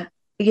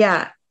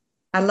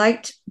 I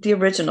liked the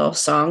original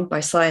song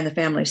by Sly and the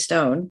Family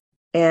Stone,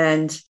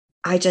 and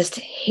I just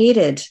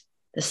hated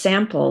the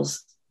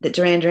samples that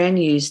Duran Duran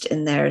used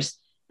in theirs.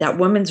 That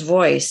woman's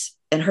voice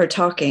and her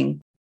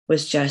talking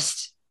was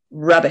just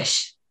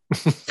rubbish.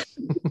 And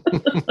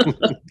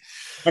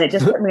it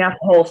just put me off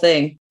the whole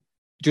thing.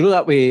 Do you know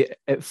that way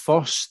at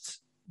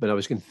first, when I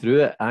was going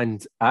through it,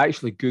 and I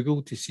actually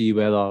Googled to see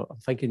whether, I'm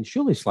thinking,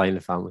 surely Sly and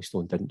the Family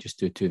Stone didn't just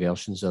do two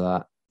versions of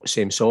that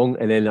same song.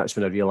 And then that's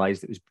when I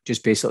realised it was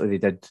just basically they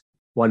did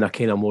one, a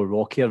kind of more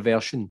rockier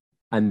version,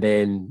 and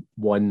then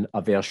one,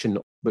 a version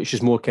which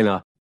is more kind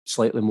of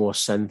slightly more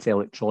synth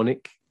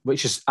electronic,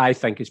 which is, I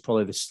think, is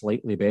probably the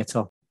slightly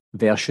better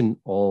version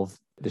of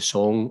the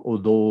song,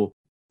 although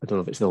I don't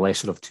know if it's the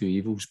lesser of two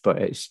evils,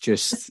 but it's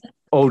just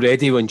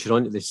already when you're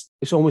onto this,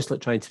 it's almost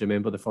like trying to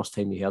remember the first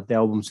time you heard the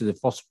album. So the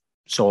first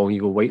song,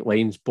 you go White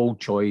Lines, bold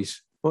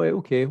choice. Oh,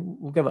 okay,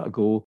 we'll give it a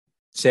go.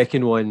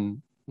 Second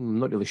one, I'm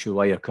not really sure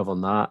why you're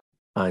covering that,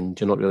 and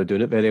you're not really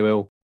doing it very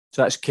well.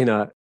 So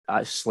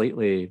that's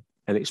slightly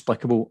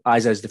inexplicable,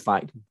 as is the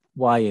fact,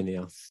 why on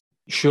earth?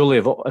 Surely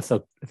if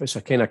it's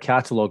a kind of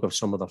catalogue of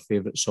some of their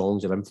favourite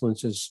songs or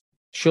influences,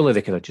 surely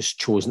they could have just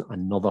chosen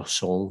another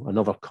song,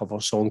 another cover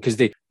song, because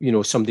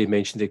somebody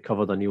mentioned they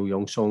covered a Neil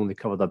Young song, they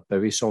covered a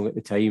Bowie song at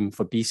the time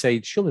for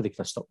B-side. Surely they could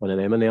have stuck one of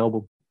them on the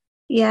album.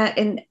 Yeah,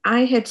 and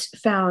I had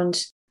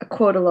found a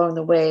quote along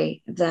the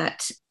way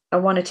that I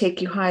Want to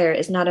Take You Higher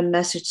is not a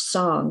message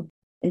song.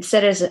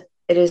 Instead,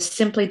 it is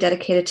simply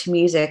dedicated to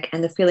music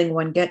and the feeling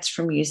one gets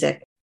from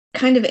music,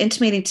 kind of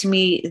intimating to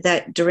me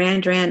that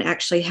Duran Duran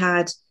actually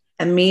had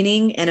a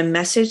meaning and a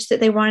message that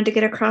they wanted to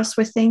get across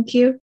with Thank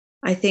You.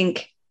 I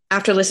think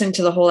after listening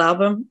to the whole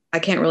album, I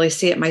can't really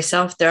see it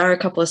myself. There are a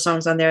couple of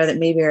songs on there that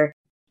maybe are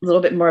a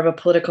little bit more of a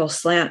political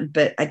slant,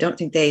 but I don't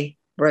think they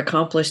were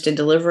accomplished in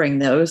delivering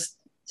those.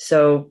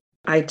 So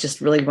I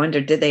just really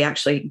wondered, did they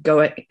actually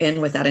go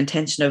in with that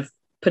intention of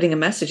putting a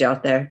message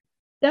out there?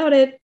 Doubt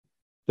it.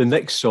 The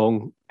next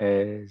song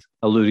is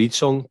a Lou Reed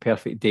song,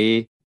 Perfect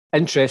Day.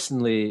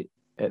 Interestingly,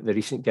 at the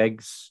recent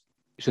gigs,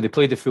 so they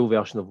played the full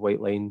version of White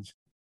Lines,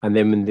 and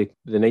then when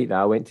the night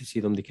that I went to see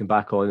them, they came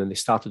back on and they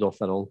started off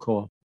their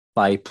encore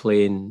by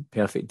playing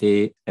Perfect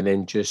Day, and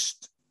then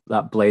just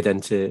that bled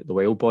into the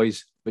Wild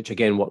Boys, which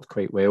again worked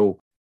quite well.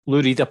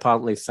 Lou Reed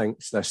apparently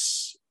thinks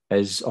this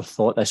is, or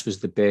thought this was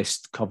the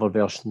best cover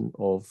version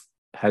of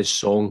his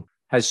song.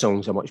 His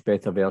song's a much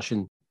better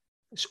version.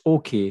 It's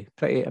okay,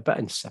 a bit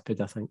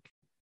insipid, I think.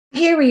 I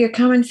hear where you're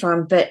coming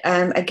from, but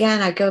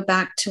again, I go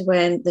back to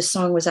when the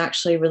song was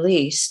actually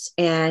released,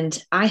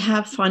 and I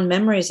have fond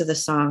memories of the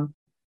song.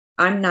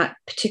 I'm not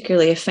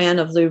particularly a fan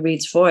of Lou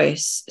Reed's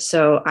voice,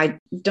 so I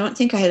don't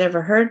think I had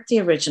ever heard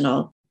the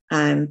original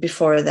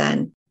before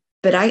then.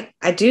 But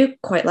I do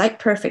quite like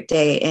Perfect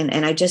Day,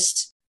 and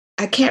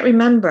I can't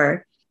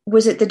remember.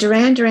 Was it the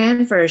Duran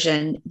Duran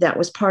version that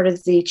was part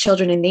of the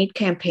Children in Need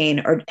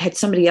campaign, or had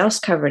somebody else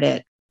covered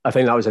it? I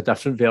think that was a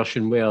different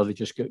version where they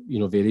just got,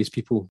 various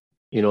people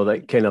You know,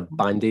 that kind of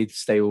Band-Aid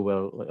style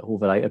where like a whole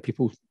variety of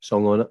people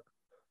sung on it.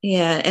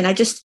 Yeah. And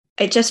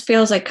it just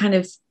feels like kind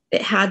of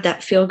it had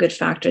that feel good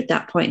factor at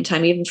that point in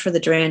time, even for the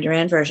Duran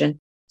Duran version.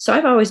 So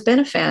I've always been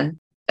a fan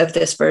of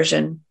this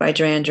version by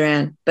Duran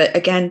Duran. But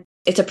again,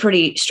 it's a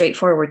pretty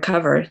straightforward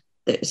cover.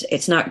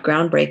 It's not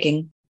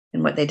groundbreaking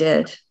in what they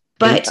did.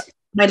 But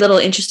my little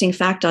interesting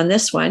fact on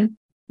this one,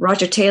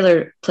 Roger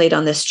Taylor played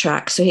on this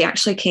track. So he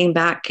actually came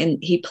back and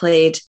he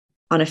played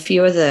on a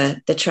few of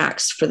the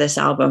tracks for this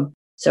album.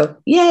 So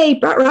yay,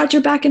 brought Roger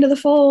back into the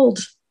fold.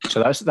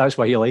 So that's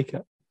why you like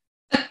it.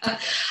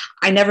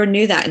 I never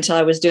knew that until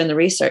I was doing the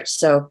research.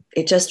 So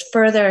it just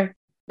further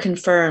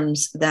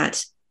confirms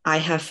that I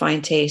have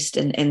fine taste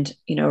and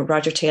you know,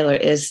 Roger Taylor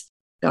is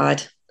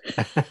God.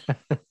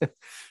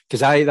 Because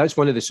that's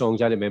one of the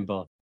songs I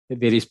remember at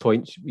various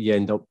points you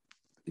end up,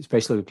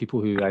 especially with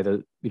people who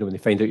either, you know, when they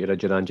find out you're a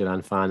Duran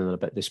Duran fan and they're a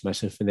bit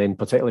dismissive, and then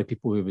particularly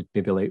people who would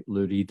maybe like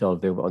Lou Reed or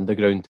Velvet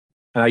Underground.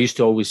 And I used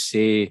to always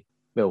say,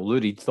 well, Lou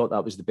Reed thought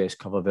that was the best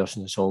cover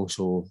version of the song,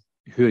 so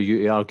who are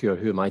you to argue or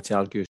who am I to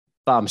argue?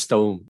 But I'm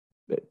still,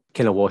 it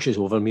kind of washes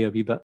over me a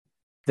wee bit.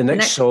 The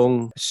next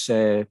song is,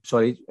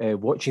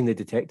 Watching the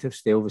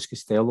Detectives, the Elvis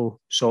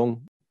Costello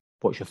song.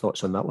 What's your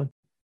thoughts on that one?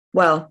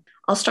 Well,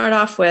 I'll start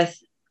off with,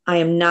 I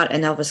am not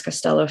an Elvis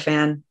Costello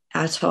fan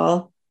at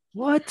all.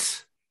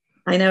 What?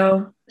 I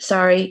know,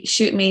 sorry,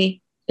 shoot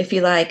me if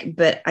you like,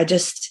 but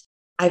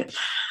I've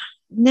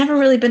never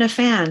really been a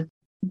fan.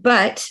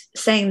 But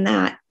saying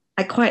that,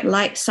 I quite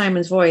like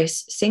Simon's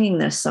voice singing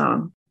this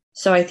song.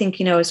 So I think,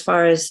 you know, as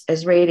far as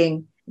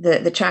rating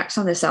the tracks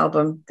on this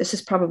album, this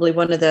is probably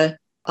one of the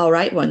all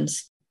right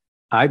ones.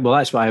 Well,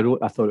 that's what I wrote.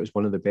 I thought it was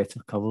one of the better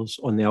covers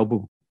on the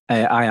album.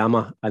 I am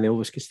an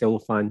Elvis Costello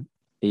fan.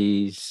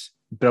 He's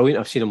brilliant.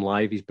 I've seen him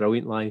live. He's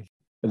brilliant live.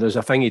 And there's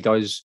a thing he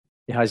does.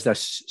 He has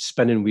this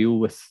spinning wheel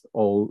with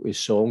all his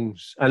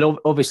songs. And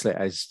obviously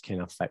it is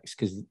kind of fixed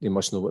because they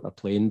must know what they're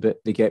playing, but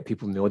they get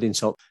people in the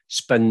audience up,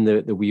 spin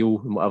the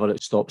wheel, and whatever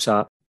it stops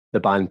at, the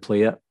band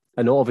play it.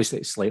 And obviously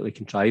it's slightly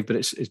contrived, but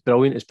it's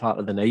brilliant as part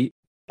of the night.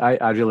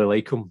 I really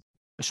like him.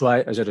 So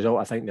as a result,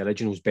 I think the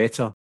original's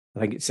better. I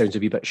think it sounds a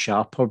wee bit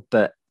sharper,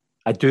 but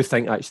I do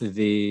think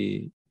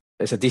actually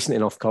it's a decent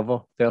enough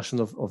cover version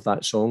of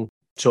that song.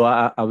 So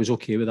I was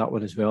okay with that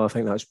one as well. I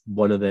think that's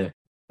one of the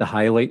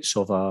highlights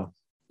of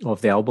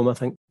the album, I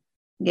think.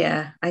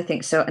 Yeah, I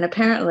think so. And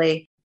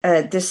apparently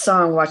this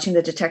song, Watching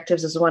the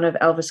Detectives, is one of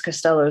Elvis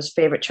Costello's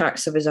favorite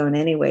tracks of his own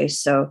anyway.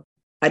 So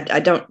I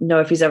don't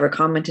know if he's ever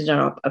commented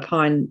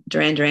upon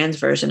Duran Duran's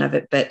version of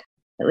it, but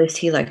at least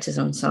he liked his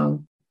own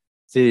song.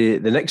 The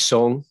next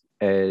song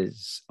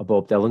is a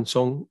Bob Dylan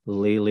song,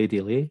 Lay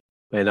Lady Lay.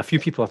 And a few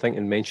people, I think,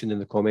 mentioned in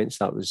the comments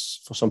that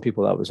was, for some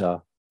people, I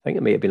think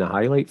it may have been a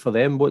highlight for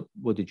them. What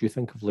did you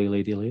think of Lay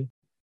Lady Lay?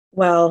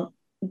 Well,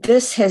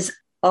 this has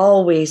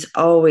always,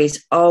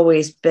 always,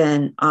 always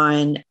been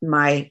on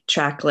my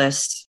track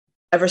list.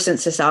 Ever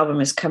since this album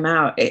has come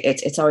out,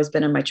 it's always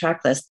been on my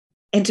track list.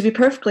 And to be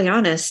perfectly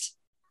honest,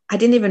 I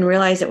didn't even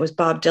realize it was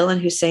Bob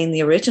Dylan who sang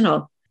the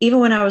original. Even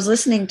when I was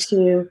listening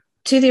to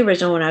the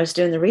original, when I was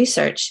doing the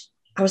research,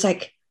 I was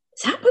like,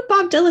 is that what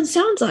Bob Dylan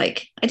sounds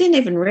like? I didn't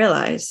even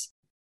realize.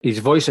 His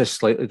voice is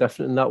slightly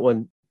different in that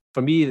one.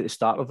 For me, at the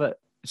start of it,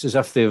 it's as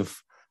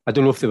if I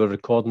don't know if they were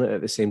recording it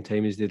at the same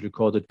time as they'd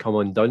recorded Come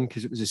Undone,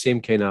 because it was the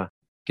same kind of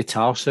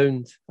guitar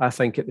sound, I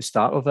think, at the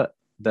start of it,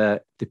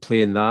 that they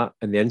play in that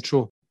in the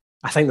intro.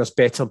 I think there's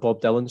better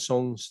Bob Dylan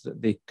songs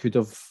that they could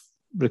have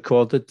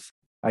recorded.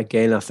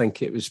 Again, I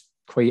think it was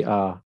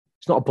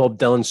it's not a Bob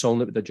Dylan song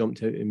that would have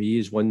jumped out at me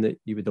as one that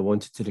you would have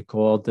wanted to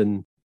record,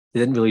 and they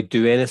didn't really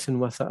do anything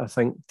with it, I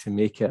think, to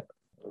make it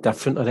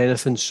different or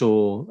anything.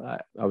 So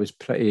I was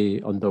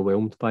pretty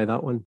underwhelmed by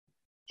that one.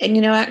 And,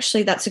 you know,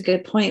 actually, that's a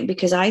good point,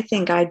 because I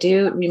think I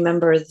do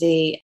remember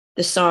the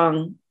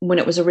song when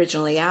it was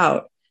originally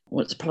out. It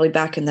was probably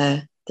back in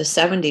the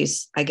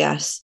 70s, I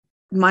guess.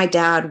 My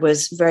dad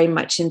was very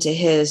much into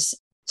his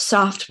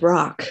soft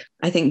rock,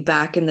 I think,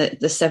 back in the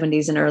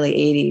 70s and early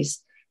 80s.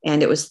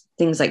 And it was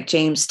things like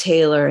James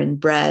Taylor and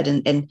Bread.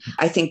 And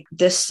I think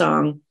this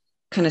song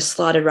kind of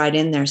slotted right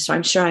in there. So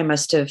I'm sure I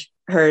must have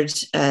heard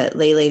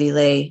Lay Lady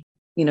Lay,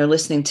 you know,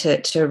 listening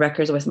to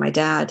records with my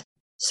dad.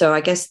 So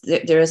I guess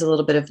there is a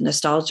little bit of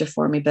nostalgia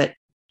for me. But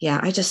yeah,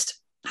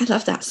 I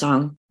love that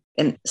song.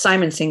 And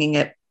Simon singing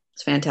it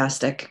is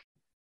fantastic.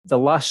 The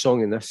last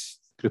song in this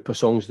group of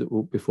songs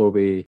before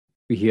we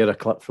hear a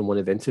clip from one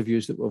of the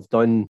interviews that we've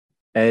done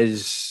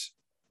is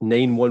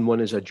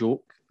 911 is a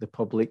Joke, the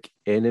Public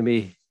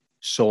Enemy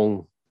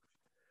song.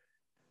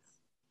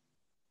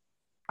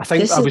 I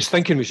was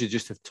thinking we should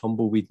just have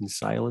Tumbleweed in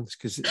Silence,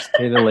 because it's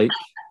kind of like,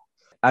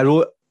 I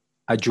wrote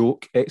a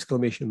joke, ! I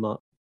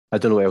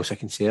don't know what else I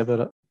can say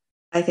about it.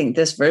 I think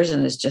this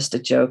version is just a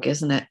joke,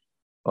 isn't it?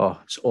 Oh,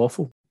 it's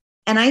awful.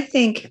 And I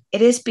think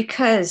it is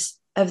because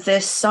of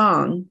this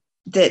song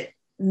that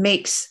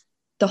makes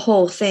the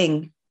whole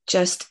thing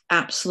just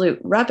absolute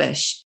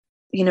rubbish.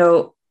 You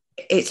know,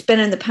 it's been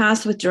in the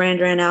past with Duran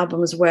Duran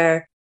albums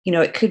where, you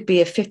know, it could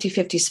be a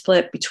 50-50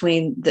 split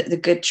between the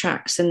good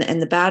tracks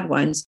and the bad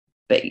ones.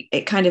 but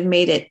it kind of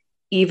made it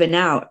even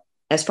out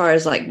as far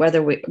as like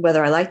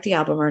whether I like the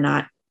album or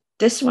not.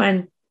 This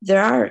one,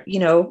 there are,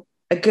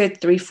 a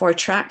good 3-4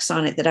 tracks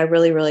on it that I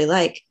really, really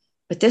like.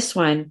 But this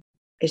one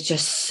is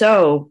just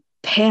so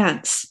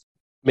pants.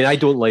 I mean, I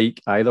don't like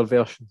either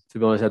version, to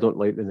be honest. I don't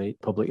like the Night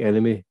Public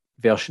Enemy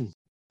version.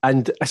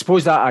 And I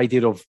suppose that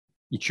idea of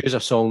you choose a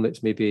song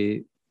that's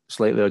maybe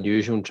slightly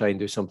unusual and try and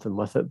do something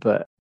with it.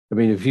 But I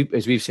mean,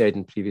 as we've said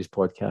in previous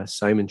podcasts,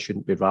 Simon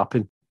shouldn't be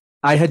rapping.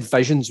 I had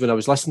visions when I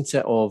was listening to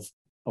it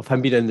of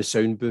him being in the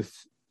sound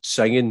booth,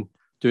 singing,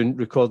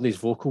 recording his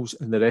vocals,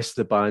 and the rest of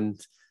the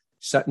band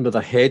sitting with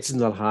their heads in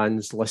their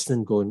hands,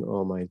 listening, going,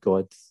 "Oh my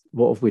God,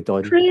 what have we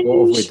done? Cringe.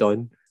 What have we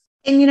done?"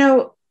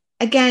 And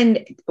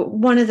again,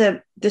 one of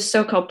the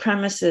so-called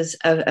premises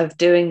of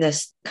doing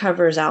this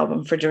covers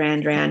album for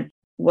Duran Duran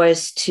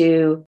was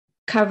to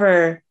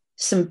cover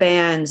some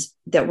bands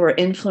that were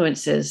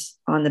influences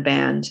on the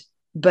band.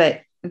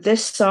 But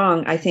this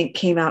song, I think,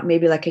 came out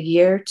maybe like a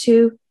year or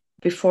two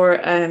before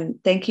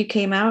Thank You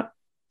came out.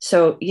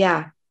 So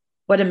yeah,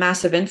 what a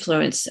massive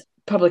influence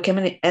Public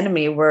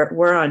Enemy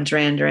were on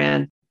Duran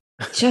Duran.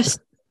 Just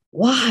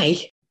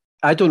why?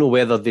 I don't know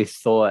whether they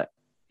thought,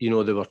 they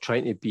were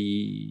trying to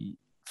be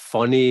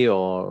funny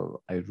or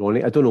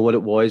ironic. I don't know what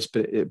it was,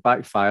 but it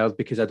backfired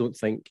because I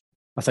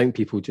think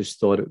people just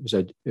thought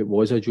it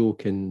was a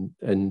joke.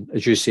 And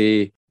as you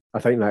say, I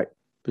think that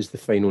was the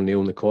final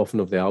nail in the coffin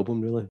of the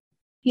album, really.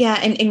 Yeah.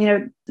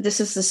 And this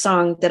is the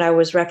song that I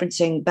was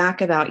referencing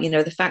back about,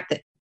 the fact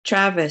that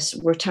Travis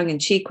were tongue in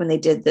cheek when they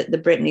did the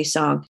Britney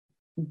song,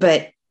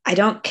 but I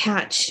don't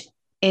catch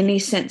any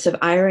sense of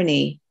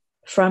irony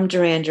from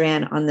Duran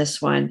Duran on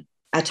this one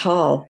at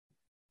all.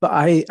 But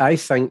I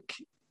think,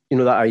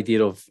 that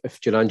idea of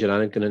if Duran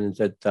Duran had gone in and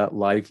did that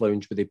live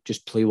lounge where they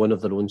just play one of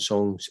their own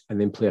songs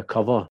and then play a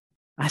cover,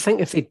 I think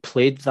if they'd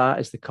played that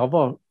as the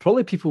cover,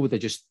 probably people would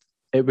have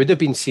it would have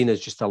been seen as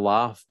just a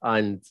laugh,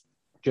 and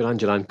Duran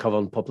Duran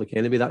covering Public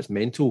Enemy, that's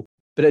mental.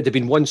 But it'd have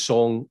been one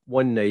song,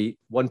 one night,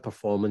 one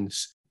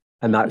performance,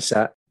 and that's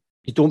it.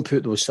 You don't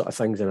put those sort of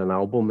things in an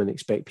album and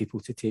expect people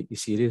to take you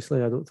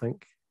seriously, I don't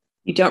think.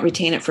 You don't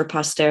retain it for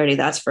posterity,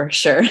 that's for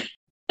sure.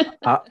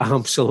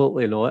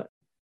 Absolutely not.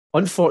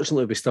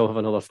 Unfortunately, we still have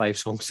another 5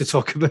 songs to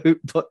talk about,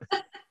 but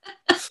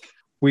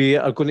we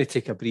are going to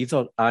take a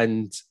breather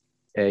and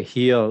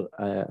hear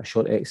a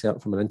short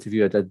excerpt from an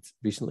interview I did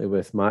recently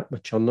with Mac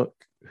McChurnock,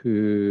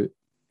 who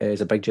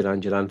is a big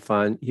Duran Duran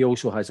fan. He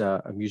also has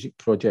a music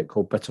project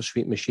called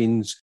Bittersweet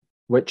Machines,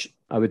 which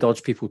I would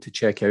urge people to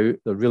check out.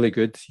 They're really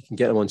good. You can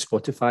get them on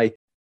Spotify.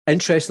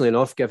 Interestingly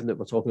enough, given that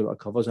we're talking about a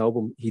covers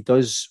album, he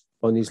does,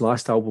 on his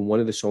last album, one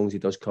of the songs he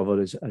does cover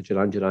is a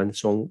Duran Duran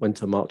song,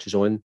 Winter Marches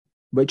On,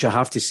 which I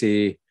have to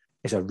say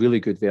is a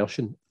really good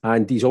version.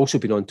 And he's also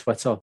been on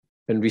Twitter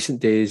in recent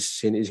days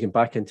saying he's going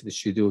back into the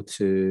studio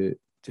to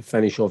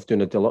finish off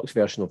doing a deluxe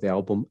version of the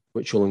album,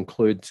 which will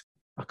include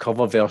a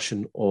cover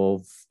version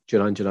of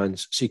Duran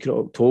Duran's Secret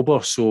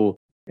October. So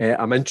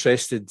I'm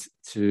interested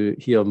to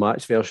hear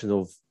Matt's version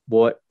of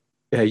what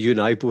you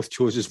and I both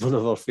chose as one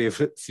of our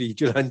favourite 3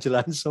 Duran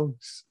Duran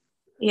songs.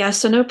 Yeah,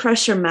 so no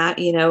pressure, Matt.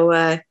 You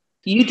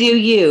do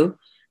you.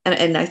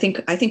 And I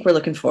think we're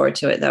looking forward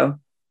to it, though.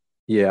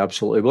 Yeah,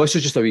 absolutely. Well, this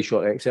is just a wee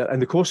short excerpt. In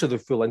the course of the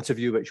full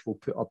interview, which we'll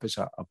put up as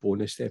a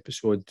bonus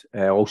episode,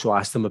 I also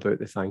asked him about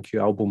the Thank You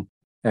album.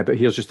 But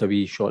here's just a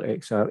wee short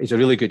excerpt. He's a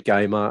really good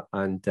guy, Matt,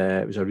 and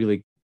it was a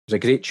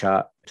great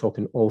chat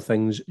talking all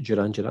things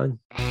Duran Duran.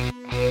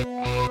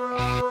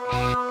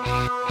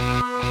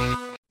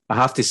 I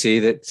have to say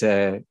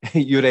that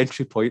your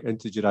entry point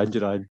into Duran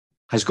Duran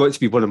has got to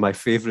be one of my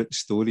favourite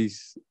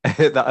stories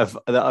that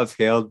I've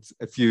heard.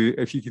 If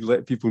you can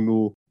let people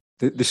know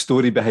the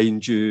story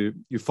behind you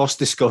first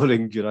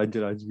discovering Duran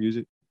Duran's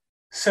music.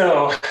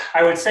 So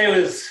I would say it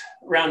was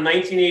around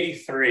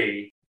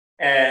 1983,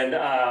 and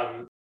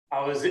I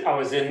was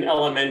in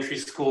elementary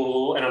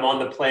school, and I'm on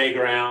the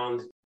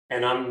playground,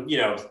 and I'm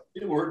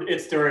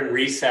it's during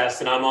recess,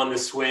 and I'm on the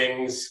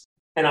swings,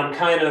 and I'm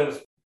kind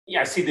of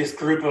I see this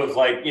group of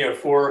 4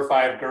 or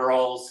 5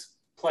 girls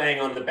playing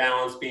on the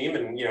balance beam,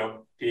 and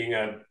being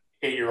a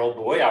 8-year-old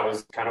boy, I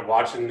was kind of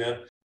watching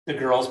the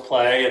girls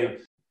play, and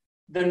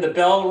then the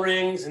bell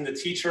rings and the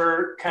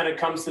teacher kind of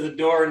comes to the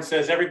door and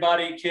says,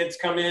 "Everybody, kids,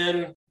 come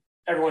in."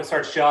 Everyone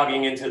starts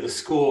jogging into the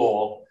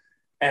school,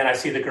 and I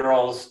see the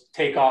girls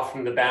take off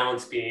from the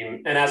balance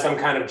beam. And as I'm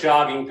kind of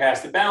jogging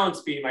past the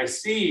balance beam, I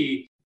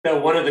see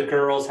that one of the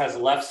girls has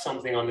left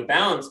something on the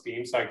balance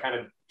beam. So I kind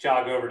of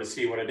jog over to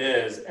see what it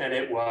is. And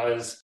it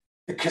was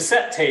the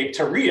cassette tape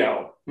to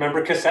Rio.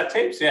 Remember cassette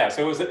tapes? Yeah.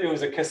 So it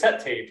was a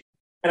cassette tape.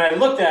 And I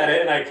looked at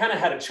it and I kind of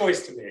had a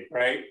choice to make,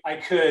 right? I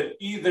could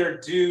either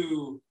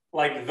do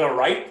the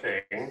right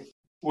thing,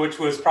 which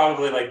was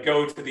probably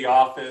go to the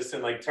office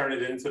and turn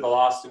it into the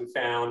lost and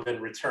found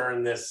and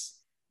return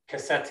this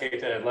cassette tape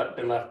that had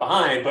been left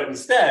behind. But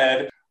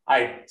instead,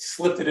 I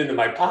slipped it into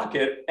my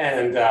pocket,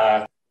 and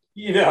I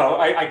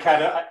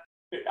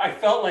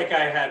felt like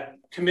I had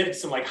committed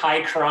some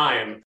high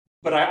crime,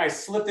 but I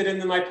slipped it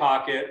into my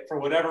pocket for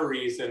whatever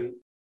reason.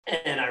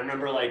 And I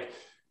remember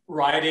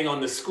riding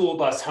on the school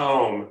bus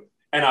home,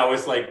 and I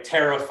was like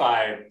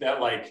terrified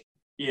that like,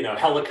 you know,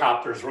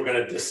 helicopters were going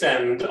to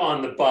descend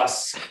on the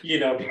bus, you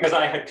know, because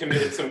I had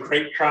committed some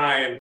great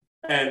crime.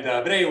 And,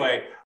 but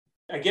anyway,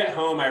 I get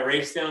home, I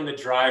race down the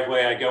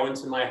driveway, I go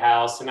into my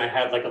house, and I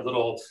had like a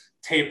little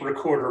tape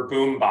recorder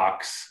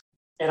boombox.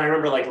 And I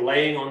remember like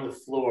laying on the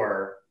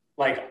floor,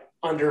 like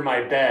under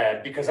my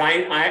bed, because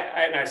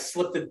I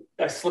slipped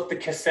the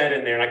cassette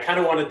in there, and I kind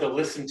of wanted to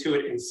listen to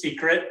it in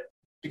secret,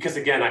 because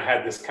again, I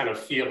had this kind of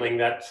feeling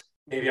that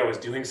maybe I was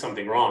doing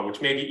something wrong,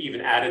 which maybe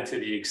even added to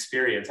the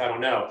experience. I don't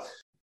know.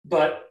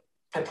 But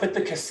I put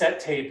the cassette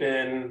tape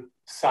in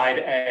side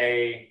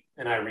A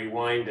and I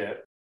rewind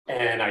it.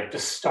 And I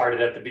just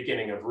started at the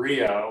beginning of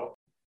Rio.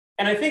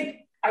 And I think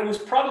I was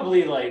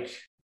probably like,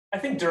 I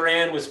think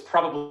Duran was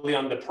probably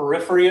on the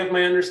periphery of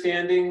my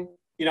understanding.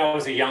 You know, I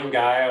was a young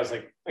guy. I was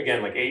like,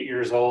 again, like 8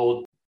 years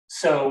old.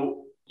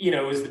 So, you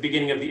know, it was the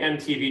beginning of the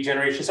MTV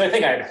generation. So I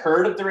think I had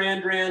heard of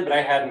Duran Duran, but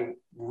I hadn't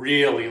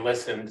really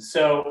listened.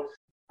 So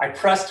I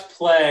pressed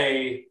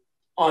play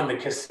on the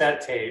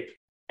cassette tape,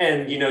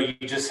 and, you know,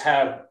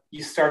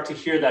 you start to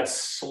hear that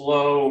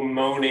slow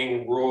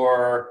moaning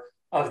roar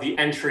of the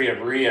entry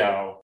of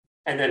Rio,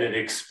 and then it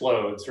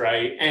explodes,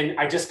 right? And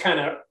I just kind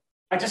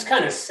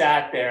of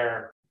sat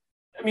there.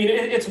 I mean,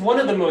 it's one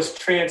of the most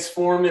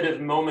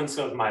transformative moments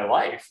of my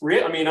life.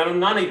 I mean, I'm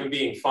not even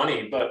being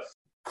funny, but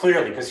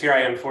clearly, because here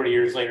I am 40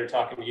 years later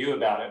talking to you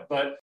about it.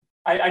 But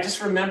I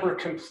just remember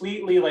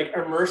completely like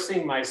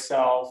immersing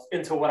myself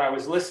into what I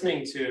was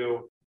listening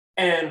to,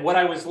 and what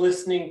I was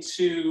listening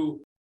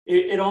to,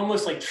 it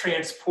almost like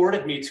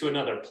transported me to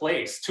another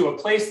place, to a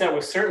place that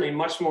was certainly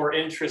much more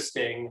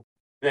interesting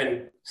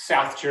than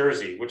South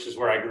Jersey, which is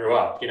where I grew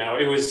up. You know,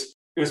 it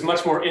was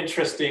much more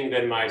interesting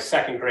than my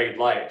second grade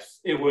life.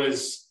 It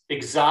was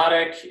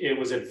exotic, it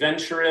was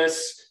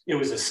adventurous, it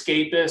was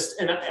escapist.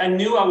 And I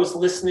knew I was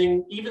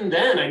listening, even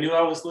then, I knew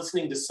I was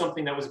listening to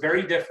something that was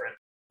very different.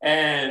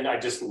 And I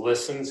just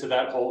listened to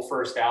that whole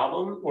first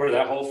album, or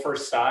that whole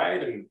first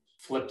side, and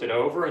flipped it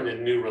over, and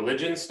then New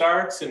Religion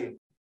starts. And,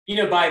 you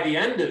know, by the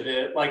end of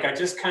it, like I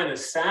just kind of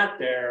sat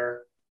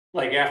there,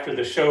 like after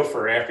the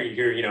chauffeur, after you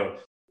hear, you know,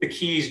 the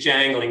keys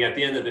jangling at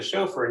the end of the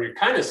chauffeur, and you're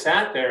kind of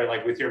sat there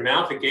like with your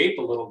mouth agape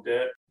a little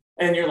bit,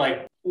 and you're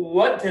like,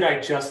 what did I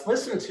just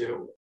listen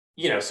to?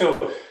 You know,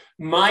 so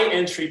my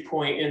entry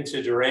point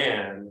into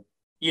Duran,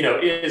 you know,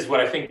 is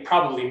what I think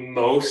probably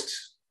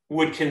most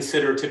would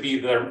consider to be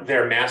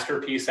their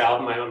masterpiece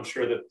album. I'm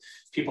sure that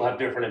people have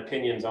different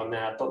opinions on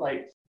that, but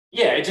like,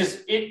 yeah, it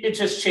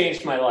just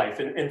changed my life.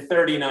 In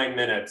 39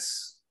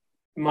 minutes,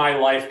 my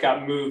life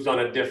got moved on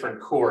a different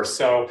course.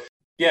 So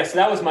yeah, so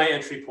that was my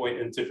entry point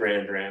into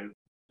Duran Duran.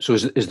 So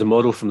is the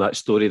moral from that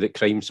story that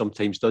crime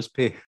sometimes does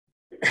pay?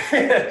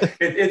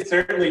 It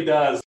certainly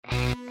does.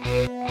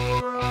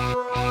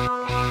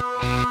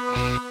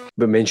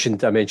 But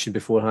I mentioned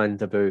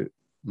beforehand about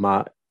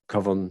Matt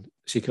covering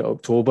Secret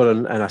October,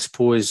 and I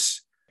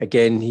suppose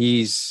again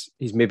he's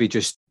maybe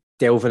just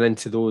delving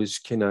into those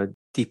kind of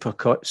deeper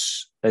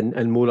cuts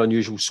and more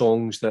unusual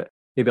songs that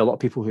maybe a lot of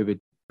people who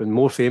would be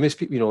more famous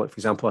people, you know, like for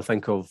example, I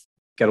think of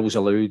Girls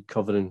Aloud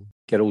covering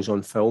Girls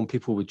on Film,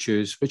 people would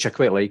choose, which I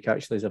quite like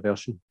actually as a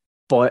version,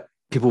 but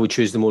people would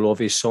choose the more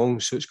obvious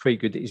songs. So it's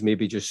quite good that he's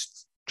maybe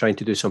just trying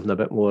to do something a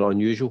bit more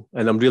unusual.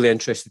 And I'm really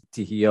interested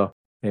to hear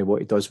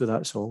what he does with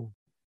that song.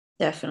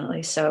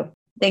 Definitely. So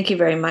thank you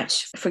very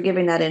much for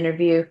giving that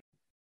interview.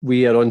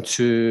 We are on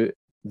to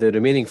the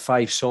remaining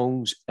 5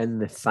 songs in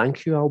the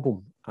Thank You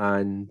album.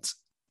 And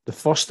the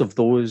first of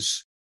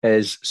those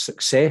is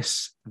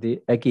Success, the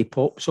Iggy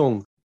Pop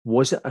song.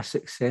 Was it a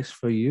success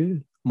for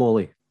you,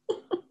 Molly?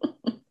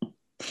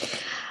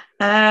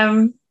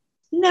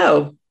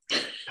 No.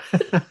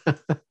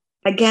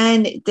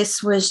 Again,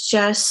 this was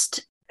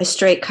just a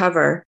straight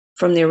cover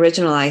from the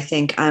original, I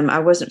think. I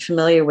wasn't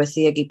familiar with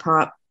the Iggy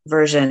Pop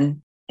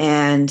version,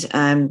 and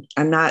I'm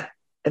not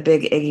a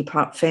big Iggy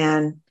Pop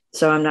fan,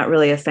 so I'm not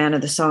really a fan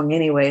of the song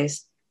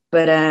anyways.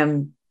 But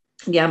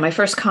yeah, my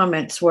first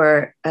comments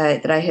were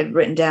that I had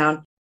written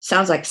down,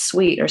 sounds like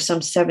Sweet or some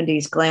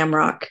 70s glam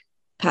rock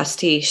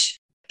pastiche.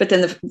 But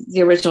then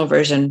the original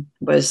version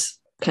was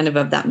kind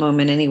of that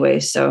moment anyway,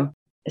 so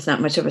it's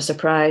not much of a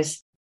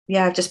surprise.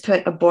 Yeah, I've just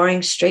put a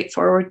boring,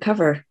 straightforward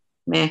cover.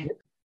 Meh.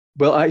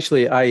 Well,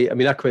 actually, I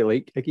quite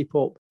like Iggy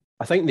Pop.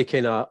 I think they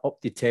kind of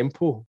upped the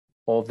tempo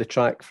of the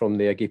track from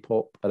the Iggy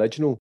Pop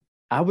original.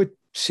 I would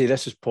say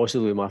this is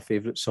possibly my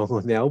favourite song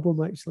on the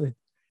album, actually.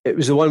 It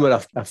was the one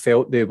where I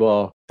felt they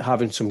were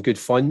having some good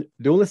fun.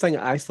 The only thing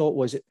I thought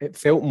was it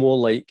felt more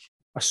like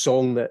a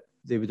song that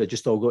they would have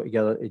just all got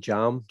together to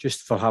jam,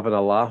 just for having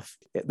a laugh,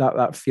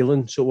 that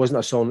feeling. So it wasn't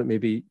a song that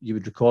maybe you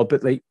would record,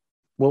 but like,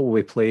 what will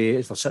we play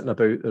as they're sitting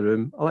about the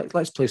room?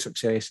 Let's play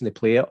Success, and they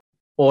play it.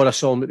 Or a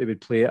song that they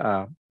would play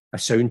at a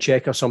sound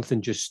check or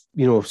something, just,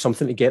 you know,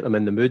 something to get them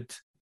in the mood.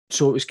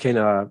 So it was kind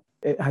of,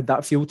 it had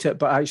that feel to it,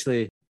 but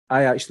actually,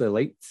 I actually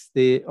liked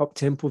the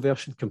up-tempo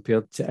version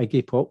compared to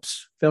Iggy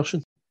Pop's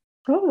version.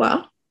 Oh,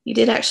 well, you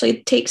did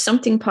actually take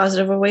something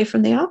positive away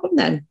from the album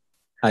then.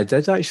 I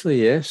did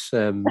actually, yes.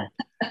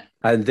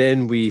 And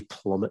then we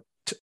plummet.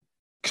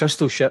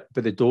 Crystal Ship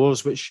by the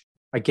Doors, which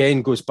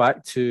again goes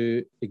back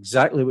to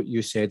exactly what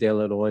you said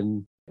earlier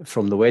on,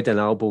 from the wedding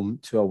album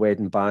to a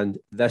wedding band.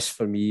 This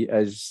for me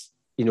is,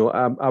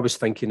 I was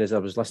thinking as I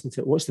was listening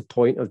to it, what's the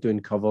point of doing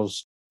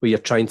covers where you're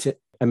trying to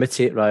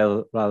imitate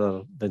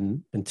rather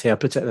than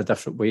interpret it in a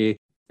different way?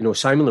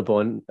 Simon Le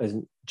Bon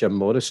isn't Jim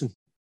Morrison.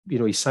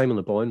 He's Simon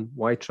Le Bon.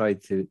 Why try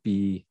to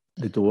be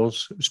the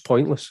Doors? It was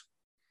pointless.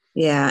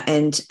 Yeah,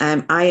 and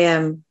I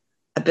am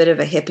a bit of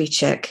a hippie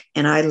chick,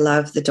 and I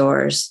love the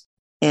Doors.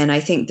 And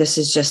I think this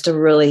is just a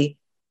really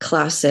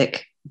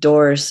classic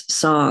Doors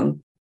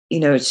song.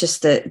 It's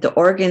just the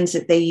organs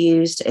that they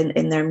used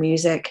in their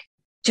music,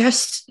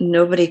 just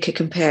nobody could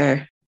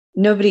compare.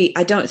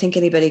 I don't think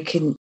anybody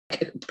can,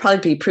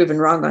 probably be proven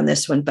wrong on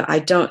this one, but I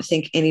don't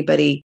think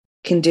anybody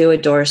can do a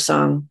Doors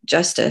song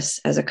justice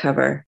as a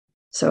cover.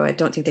 So I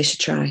don't think they should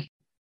try.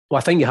 Well,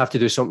 I think you have to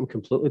do something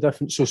completely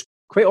different. So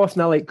quite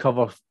often I like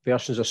cover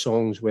versions of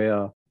songs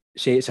where,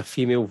 say, it's a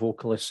female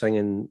vocalist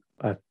singing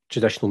a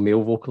traditional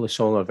male vocalist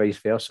song or vice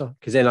versa,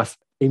 because then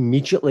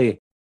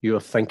immediately you're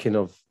thinking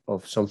of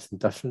something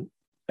different.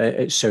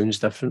 It sounds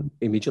different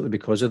immediately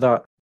because of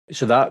that.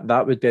 So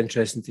that would be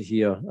interesting to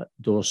hear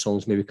Doors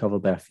songs maybe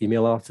covered by a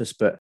female artist,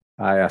 but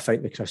I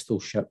think the Crystal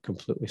Ship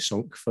completely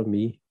sunk for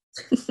me.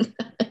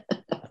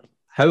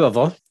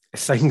 However,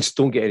 things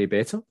don't get any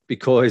better,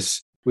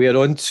 because we are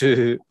on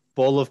to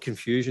Ball of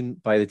Confusion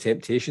by The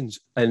Temptations.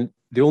 And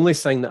the only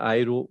thing that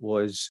I wrote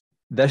was,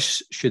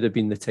 this should have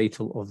been the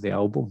title of the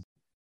album.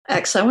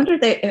 Actually, I wonder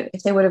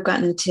if they would have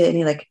gotten into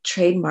any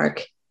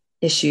trademark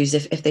issues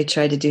if they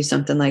tried to do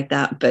something like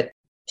that, but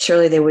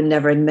surely they would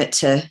never admit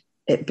to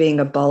it being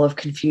a Ball of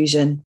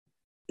Confusion.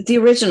 The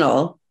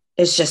original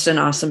is just an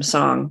awesome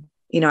song.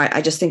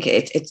 I just think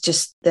it's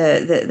just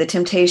the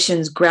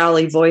Temptations'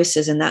 growly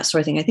voices and that sort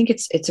of thing. I think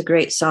it's a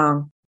great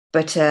song,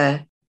 but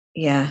the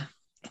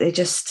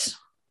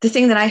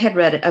thing that I had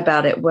read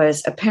about it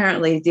was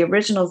apparently the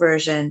original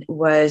version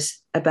was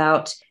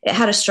about, it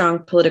had a strong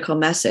political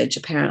message,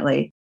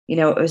 apparently.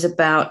 It was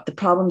about the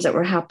problems that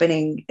were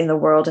happening in the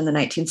world in the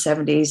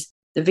 1970s,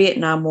 the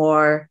Vietnam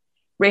War,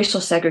 racial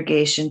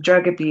segregation,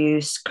 drug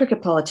abuse,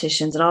 crooked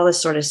politicians, and all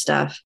this sort of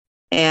stuff.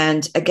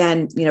 And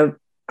again,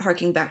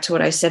 harking back to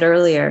what I said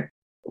earlier,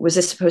 was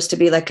this supposed to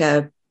be like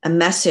a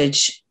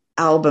message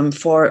album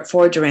for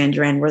Duran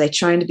Duran? Were they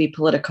trying to be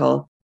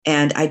political?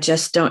 And I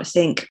just don't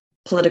think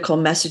political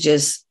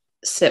messages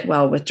sit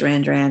well with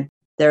Duran Duran.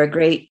 They're a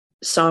great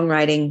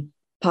songwriting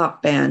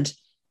pop band.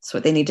 That's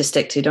what they need to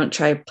stick to. Don't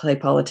try to play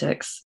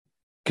politics.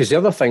 Because the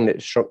other thing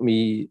that struck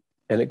me,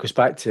 and it goes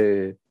back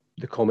to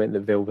the comment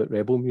that Velvet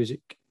Rebel music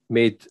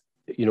made,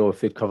 if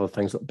they'd cover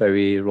things like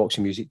Bowie,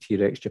 Roxy Music,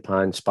 T-Rex,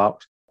 Japan,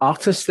 Sparks,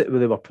 artists that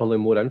they were probably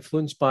more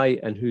influenced by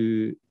and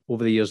who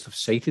over the years have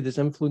cited as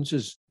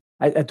influences.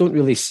 I don't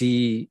really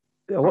see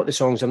a lot of the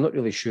songs. I'm not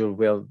really sure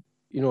where,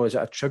 is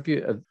it a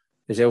tribute?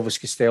 Is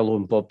Elvis Costello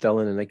and Bob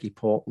Dylan and Iggy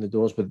Pop and the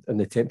Doors and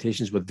the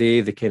Temptations, were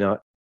they the kind of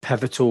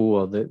pivotal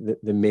or the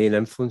main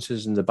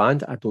influences in the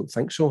band? I don't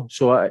think so.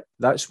 So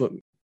that's what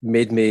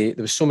made me,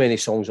 there was so many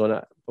songs on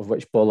it, of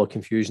which Ball of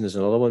Confusion is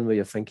another one, where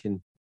you're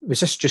thinking,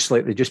 was this just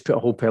like they just put a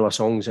whole pile of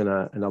songs in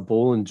a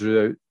bowl and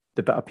drew out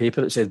the bit of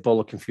paper that said Ball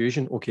of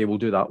Confusion? Okay, we'll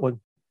do that one.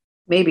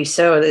 Maybe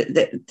so.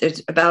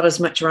 There's about as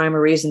much rhyme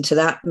or reason to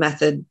that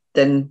method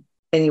than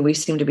any we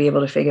seem to be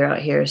able to figure out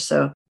here.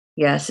 So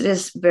yes, it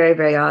is very,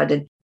 very odd.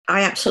 And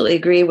I absolutely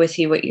agree with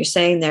you what you're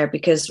saying there,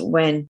 because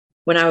when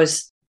I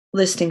was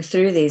listening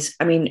through these,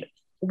 I mean,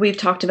 we've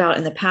talked about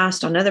in the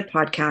past on other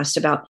podcasts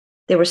about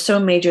they were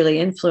so majorly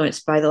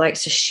influenced by the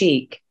likes of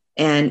Chic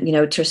and,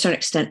 to a certain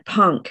extent,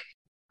 punk.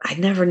 I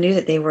never knew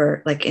that they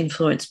were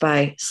influenced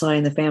by Sly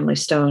and the Family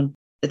Stone,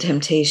 the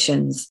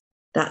Temptations,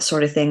 that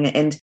sort of thing.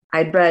 And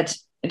I'd read,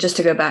 just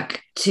to go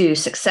back to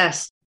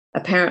Success,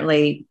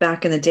 apparently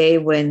back in the day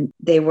when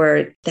they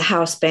were the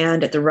house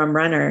band at the Rum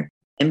Runner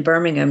in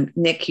Birmingham,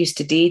 Nick used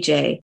to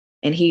DJ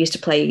and he used to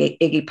play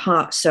Iggy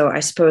Pop. So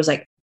I suppose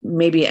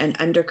maybe an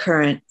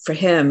undercurrent for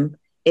him,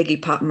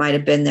 Iggy Pop might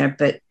have been there,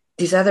 but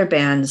these other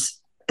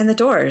bands and the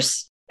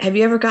Doors, have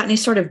you ever got any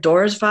sort of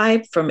Doors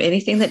vibe from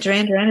anything that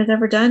Duran Duran has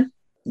ever done?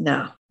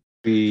 No.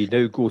 We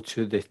now go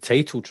to the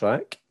title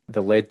track,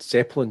 the Led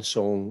Zeppelin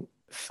song,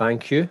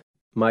 Thank You.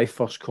 My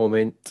first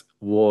comment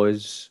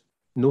was,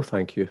 no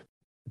thank you.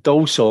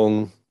 Dull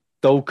song,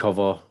 dull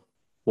cover.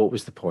 What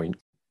was the point?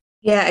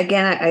 Yeah,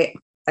 again,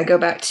 I go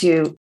back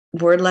to,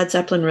 were Led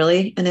Zeppelin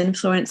really an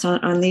influence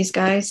on these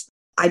guys?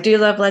 I do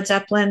love Led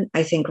Zeppelin.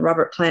 I think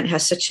Robert Plant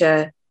has such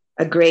a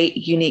great,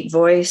 unique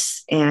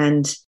voice.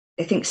 And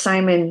I think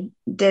Simon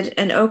did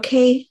an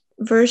okay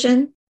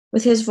version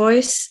with his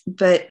voice.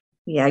 But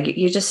yeah,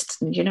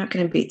 you're not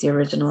going to beat the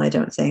original, I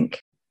don't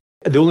think.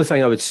 The only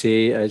thing I would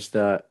say is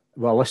that,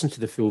 well, I listened to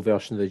the full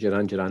version of the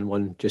Duran Duran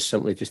one just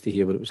to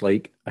hear what it was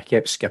like. I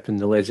kept skipping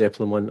the Led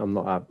Zeppelin one. I'm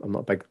not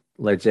a big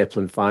Led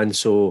Zeppelin fan,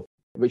 so,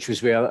 which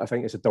was where I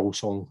think it's a dull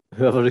song,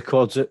 whoever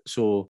records it.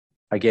 So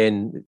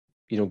again,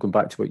 going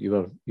back to what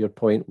your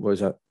point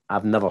was,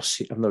 I've never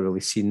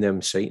really seen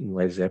them citing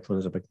Led Zeppelin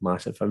as a big,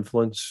 massive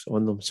influence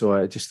on them. So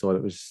I just thought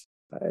it was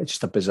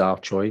just a bizarre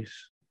choice.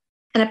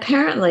 And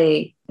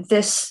apparently,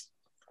 this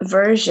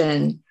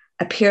version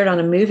appeared on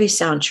a movie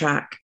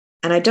soundtrack.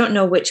 And I don't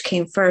know which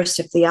came first,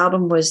 if the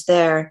album was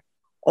there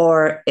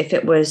or if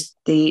it was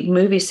the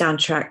movie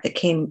soundtrack that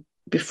came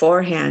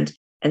beforehand.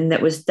 And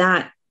that was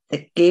that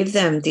gave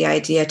them the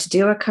idea to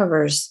do a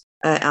covers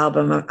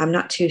album. I'm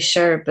not too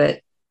sure,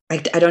 but I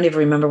don't even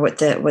remember what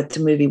the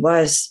movie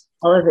was.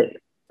 All of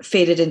it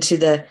faded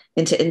into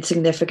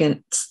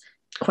insignificance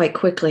quite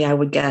quickly, I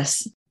would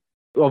guess.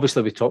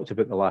 Obviously, we talked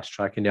about the last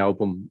track in the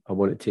album, I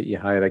Want to Take You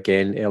Higher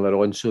Again, earlier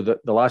on. So the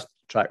last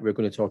track we're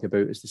going to talk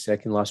about is the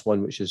second last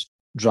one, which is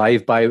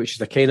Drive By, which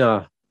is a kind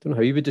of, I don't know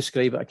how you would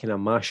describe it, a kind of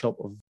mashup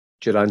of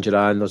Duran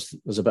Duran.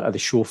 There's a bit of the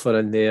chauffeur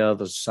in there.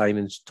 There's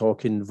Simon's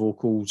talking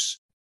vocals.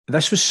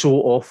 This was so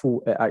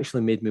awful, it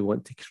actually made me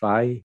want to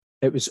cry.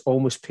 It was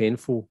almost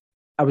painful.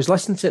 I was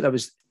listening to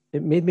it,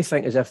 it made me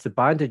think as if the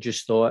band had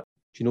just thought,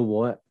 do you know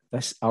what?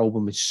 This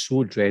album is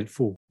so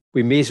dreadful.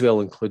 We may as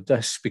well include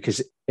this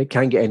because it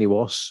can't get any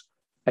worse.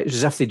 It was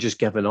as if they'd just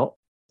given up.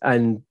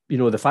 And,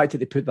 the fact that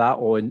they put that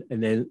on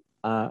and then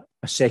a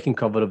second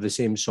cover of the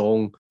same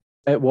song,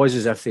 it was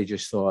as if they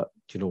just thought,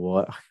 do you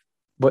know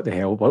what the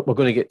hell? We're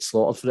going to get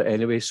slaughtered for it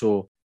anyway.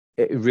 So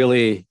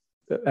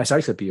it's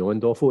actually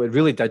beyond awful. It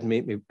really did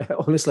make me,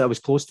 honestly, I was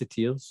close to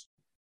tears.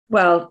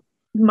 Well,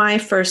 my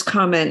first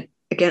comment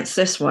against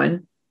this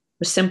one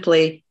was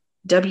simply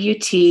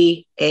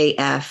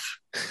WTAF.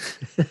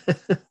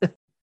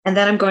 And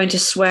then I'm going to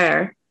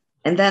swear.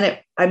 And then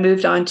I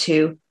moved on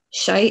to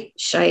shite.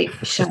 I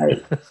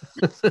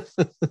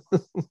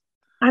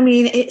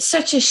mean, it's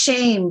such a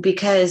shame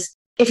because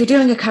if you're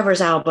doing a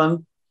covers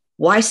album,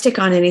 why stick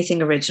on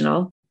anything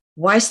original?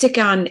 Why stick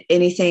on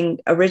anything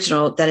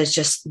original that is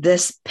just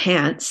this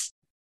pants?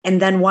 And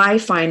then why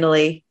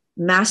finally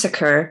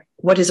massacre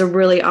what is a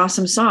really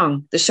awesome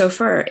song? The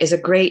Chauffeur is a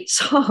great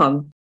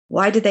song.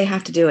 Why did they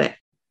have to do it?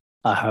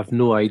 I have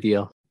no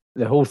idea.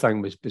 The whole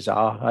thing was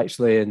bizarre,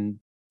 actually. And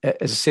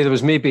as I say, there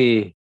was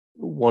maybe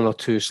one or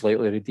two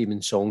slightly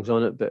redeeming songs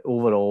on it, but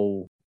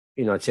overall,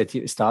 I'd said to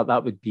you at the start,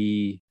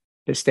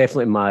 it's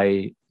definitely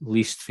my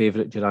least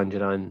favourite Duran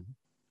Duran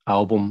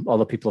album.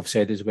 Other people have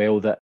said as well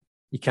that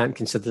you can't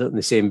consider it in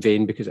the same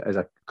vein because it is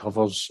a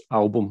covers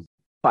album.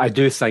 But I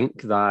do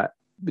think that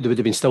there would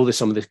have been still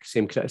some of the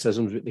same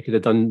criticisms. They could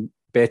have done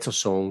better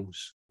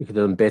songs. They could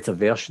have done better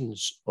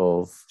versions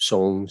of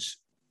songs.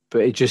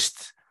 But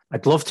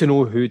I'd love to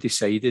know who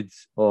decided,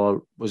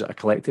 or was it a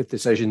collective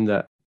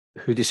decision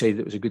who decided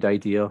it was a good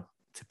idea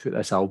to put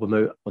this album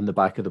out on the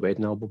back of the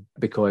wedding album,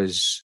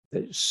 because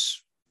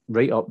it's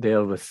right up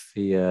there with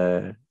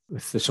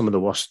some of the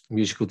worst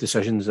musical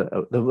decisions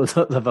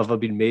that have ever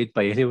been made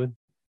by anyone.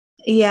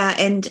 Yeah,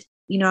 and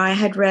I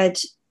had read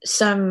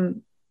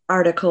some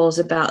articles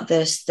about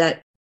this,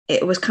 that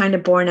it was kind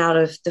of born out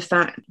of the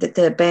fact that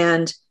the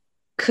band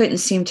couldn't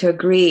seem to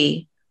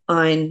agree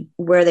on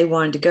where they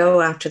wanted to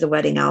go after the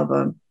wedding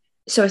album.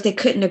 So if they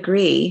couldn't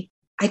agree,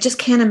 I just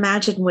can't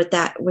imagine what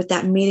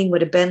that meeting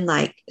would have been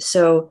like.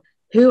 So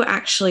who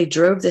actually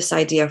drove this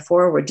idea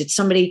forward? Did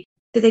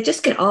they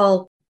just get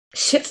all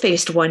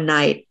shit-faced one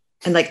night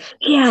and like,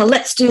 yeah,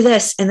 let's do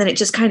this? And then it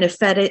just kind of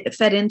fed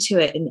into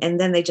it. And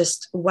then they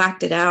just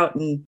whacked it out.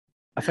 And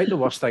I think the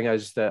worst thing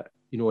is that,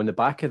 on the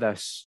back of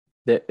this,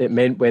 that it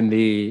meant when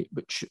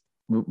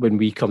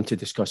we come to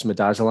discuss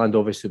Midazoland,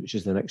 obviously, which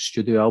is the next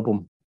studio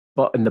album,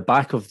 but in the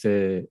back of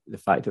the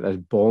fact that this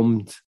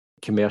bombed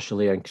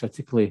commercially and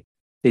critically,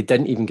 they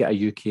didn't even get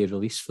a UK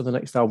release for the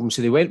next album.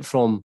 So they went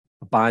from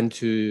a band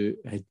who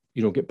had,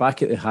 get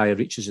back at the higher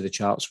reaches of the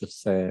charts with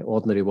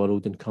Ordinary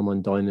World and Come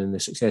Undone and the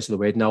success of the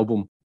wedding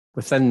album.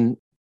 Within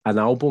an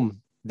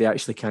album, they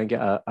actually can't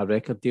get a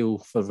record deal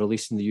for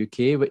release in the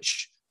UK,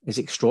 which is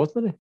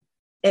extraordinary.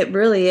 It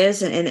really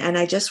is. And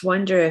I just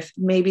wonder if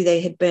maybe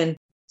they had been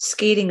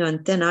skating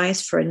on thin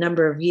ice for a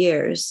number of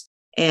years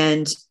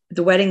and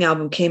the wedding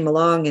album came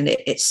along and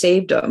it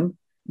saved them.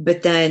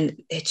 But then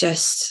it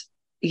just,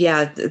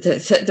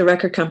 the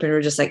record company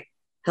were just like,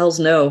 hell's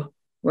no,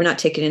 we're not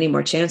taking any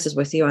more chances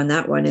with you on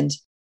that one. And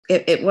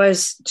it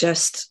was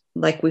just,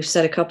 like we've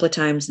said a couple of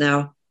times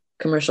now,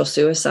 commercial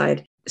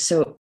suicide.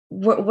 So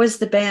was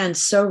the band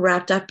so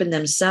wrapped up in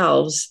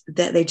themselves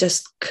that they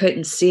just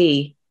couldn't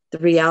see the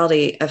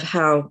reality of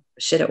how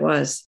shit it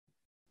was?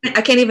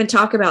 I can't even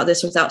talk about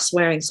this without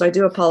swearing, so I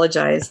do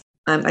apologize.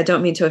 I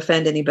don't mean to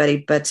offend anybody,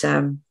 but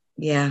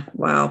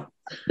wow.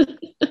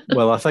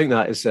 Well, I think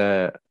that is,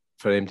 for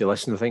them to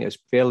listen, I think it's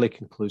fairly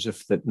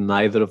conclusive that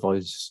neither of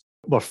us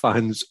were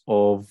fans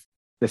of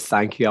the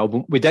Thank You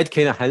album. We did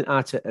kind of hint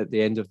at it at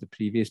the end of the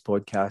previous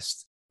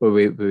podcast where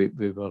we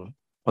were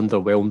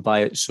underwhelmed by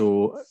it,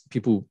 so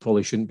people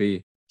probably shouldn't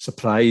be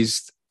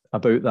surprised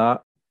about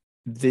that.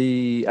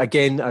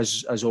 Again,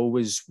 as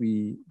always,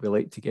 we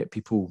like to get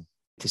people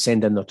to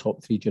send in their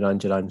top 3 Duran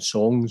Duran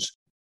songs,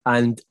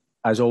 and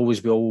as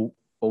always, we all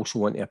also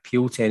want to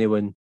appeal to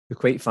anyone who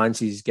quite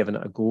fancies giving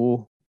it a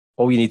go.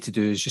 All you need to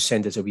do is just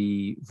send us a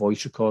wee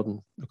voice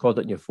recording, record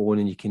it on your phone,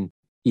 and you can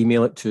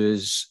email it to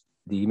us.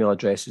 The email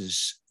address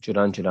is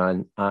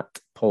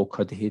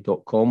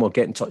duranduran@paulcuddihy.com, or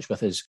get in touch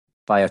with us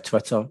via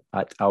Twitter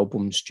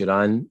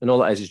 @albumsduran. And all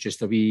that is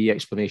just a wee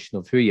explanation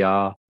of who you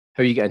are,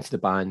 how you get into the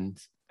band,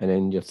 and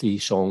then your 3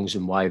 songs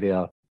and why they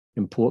are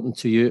important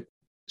to you.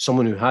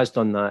 Someone who has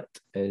done that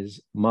is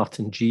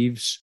Martin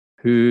Jeeves,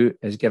 who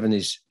has given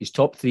his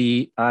top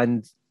 3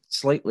 and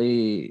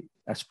slightly,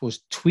 I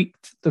suppose,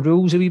 tweaked the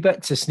rules a wee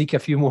bit to sneak a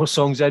few more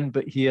songs in.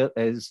 But here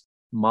is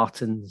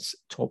Martin's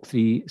top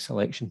 3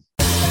 selection.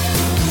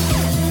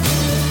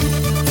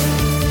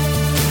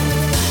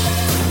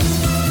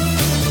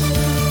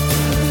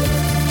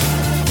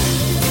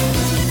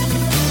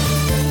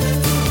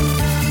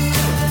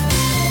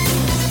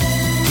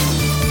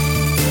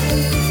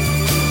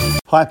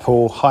 Hi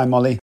Paul, hi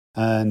Molly,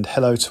 and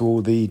hello to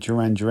all the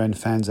Duran Duran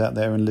fans out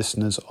there and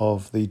listeners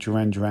of the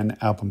Duran Duran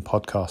album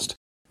podcast.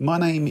 My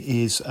name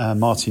is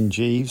Martin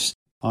Jeeves.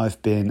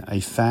 I've been a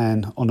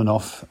fan on and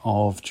off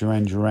of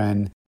Duran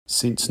Duran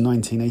since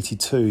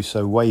 1982,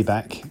 so way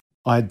back.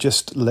 I had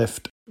just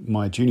left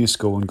my junior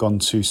school and gone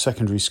to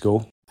secondary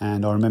school,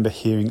 and I remember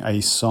hearing a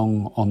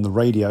song on the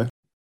radio.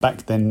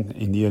 Back then,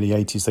 in the early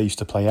 80s, they used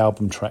to play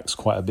album tracks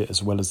quite a bit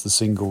as well as the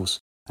singles.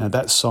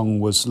 That song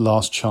was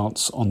Last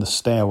Chance on the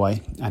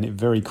Stairway, and it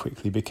very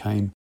quickly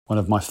became one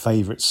of my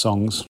favourite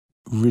songs.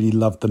 Really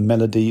loved the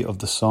melody of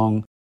the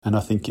song, and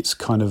I think it's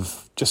kind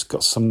of just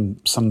got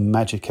some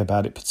magic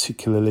about it,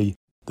 particularly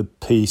the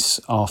piece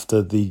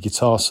after the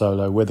guitar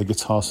solo, where the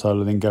guitar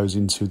solo then goes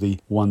into the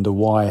Wonder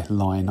Why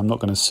line. I'm not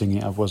going to sing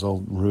it, otherwise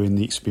I'll ruin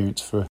the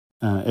experience for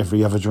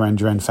every other Duran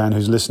Duran fan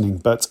who's listening,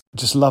 but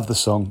just love the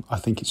song. I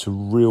think it's a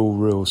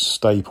real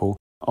staple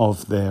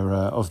of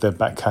their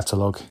back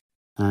catalogue.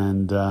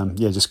 And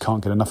just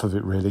can't get enough of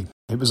it, really.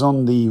 It was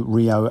on the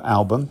Rio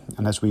album,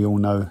 and as we all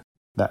know,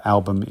 that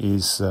album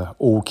is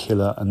all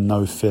killer and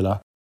no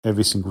filler.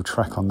 Every single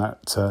track on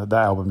that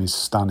album is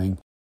stunning.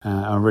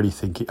 I really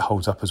think it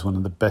holds up as one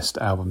of the best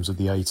albums of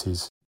the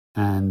 80s.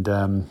 And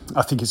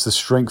I think it's the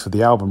strength of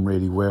the album,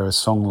 really, where a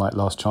song like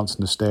Last Chance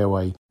on the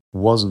Stairway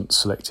wasn't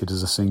selected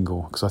as a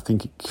single, because I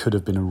think it could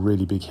have been a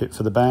really big hit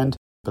for the band,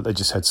 but they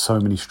just had so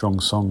many strong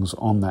songs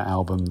on that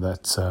album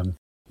that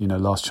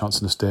Last Chance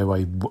on the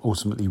Stairway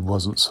ultimately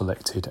wasn't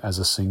selected as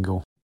a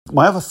single.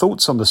 My other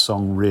thoughts on the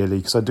song, really,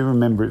 because I do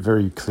remember it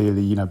very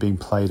clearly, being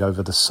played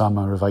over the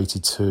summer of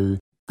 82.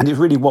 And it's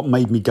really what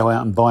made me go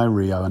out and buy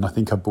Rio. And I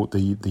think I bought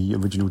the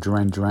original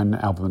Duran Duran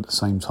album at the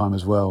same time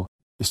as well.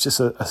 It's just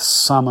a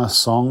summer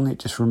song. It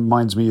just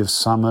reminds me of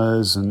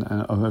summers and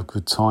of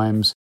good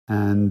times.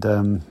 And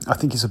I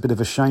think it's a bit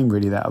of a shame,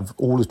 really, that of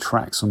all the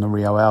tracks on the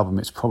Rio album,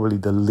 it's probably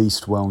the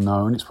least well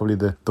known. It's probably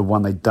the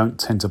one they don't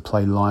tend to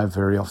play live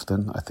very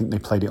often. I think they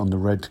played it on the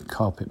Red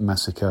Carpet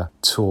Massacre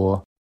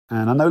tour.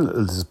 And I know that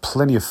there's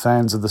plenty of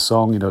fans of the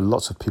song.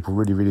 Lots of people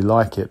really, really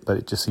like it, but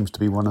it just seems to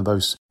be one of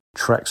those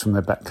tracks from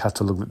their back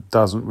catalogue that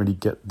doesn't really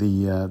get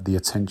the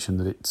attention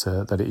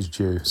that it is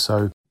due.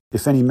 So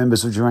if any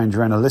members of Duran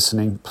Duran are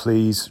listening,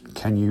 please,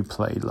 can you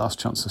play Last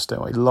Chance on the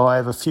Stairway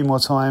live a few more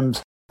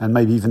times? And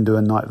maybe even do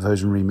a night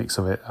version remix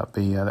of it.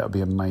 That would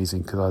be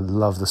amazing, because I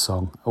love the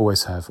song.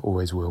 Always have,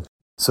 always will.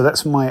 So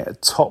that's my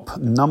top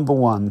number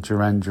 1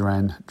 Duran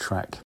Duran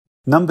track.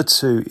 Number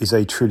 2 is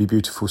a truly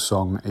beautiful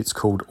song. It's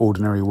called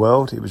Ordinary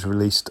World. It was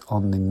released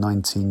on the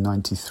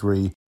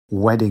 1993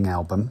 Wedding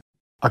album.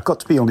 I've got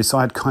to be honest,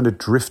 I had kind of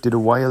drifted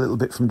away a little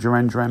bit from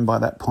Duran Duran by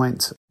that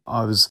point.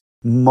 I was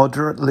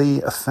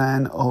moderately a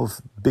fan of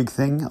Big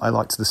Thing. I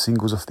liked the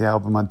singles off the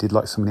album. I did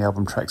like some of the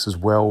album tracks as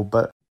well,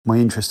 but my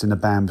interest in the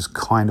band was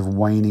kind of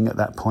waning at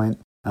that point.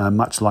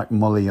 Much like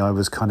Molly, I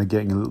was kind of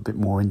getting a little bit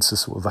more into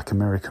sort of like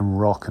American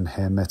rock and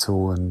hair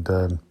metal and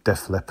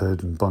Def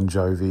Leppard and Bon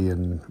Jovi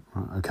and,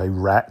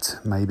 Rat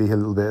maybe a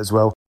little bit as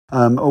well.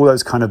 All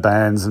those kind of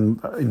bands,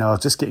 and I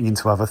was just getting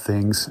into other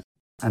things.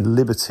 And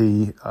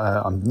Liberty,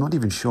 I'm not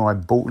even sure I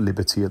bought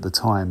Liberty at the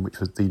time,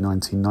 which was the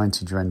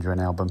 1990 Duran Duran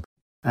album.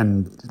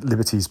 And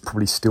Liberty is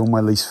probably still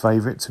my least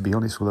favourite, to be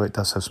honest, although it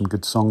does have some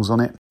good songs on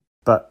it.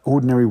 But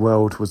Ordinary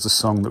World was the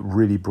song that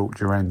really brought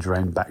Duran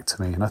Duran back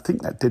to me. And I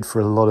think that did for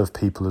a lot of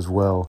people as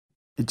well.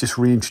 It just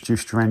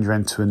reintroduced Duran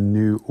Duran to a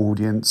new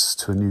audience,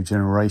 to a new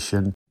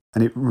generation.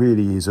 And it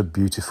really is a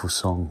beautiful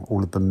song.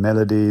 All of the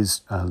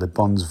melodies, Le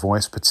Bon's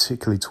voice,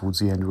 particularly towards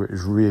the end, where it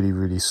was really,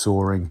 really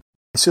soaring.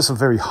 It's just a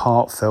very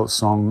heartfelt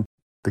song.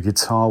 The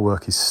guitar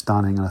work is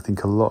stunning. And I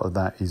think a lot of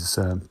that is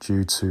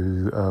due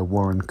to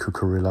Warren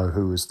Cucurullo,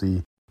 who was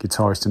the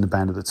guitarist in the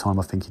band at the time.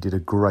 I think he did a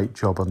great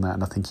job on that.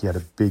 And I think he had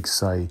a big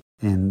say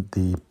in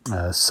the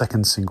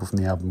second single from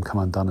the album, Come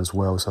Undone, as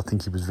well. So I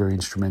think he was very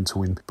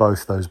instrumental in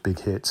both those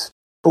big hits.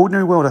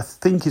 Ordinary World, I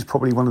think, is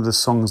probably one of the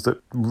songs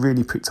that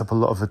really picked up a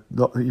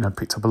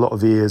lot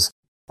of ears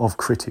of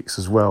critics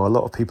as well. A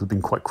lot of people have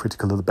been quite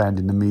critical of the band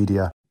in the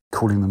media,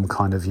 calling them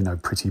kind of,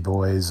 pretty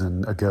boys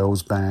and a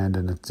girls band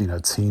and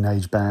a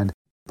teenage band.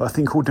 But I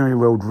think Ordinary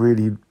World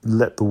really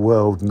let the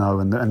world know,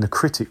 and the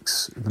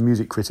critics, the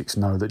music critics,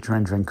 know that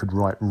Duran Duran could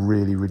write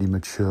really, really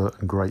mature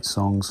and great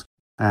songs.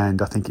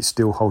 And I think it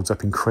still holds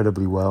up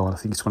incredibly well. I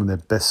think it's one of their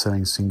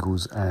best-selling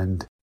singles,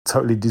 and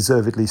totally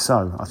deservedly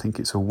so. I think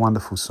it's a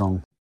wonderful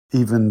song.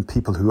 Even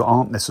people who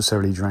aren't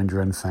necessarily Duran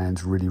Duran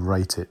fans really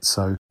rate it.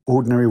 So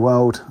Ordinary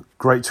World,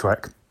 great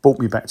track, brought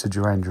me back to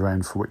Duran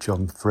Duran, for which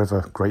I'm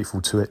forever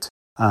grateful to it.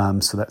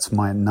 So that's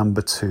my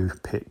number 2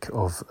 pick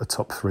of a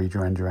top 3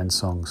 Duran Duran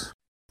songs.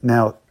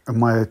 Now,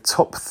 my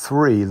top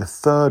 3, the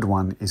third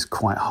one is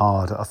quite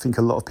hard. I think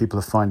a lot of people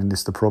are finding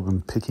this the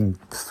problem. Picking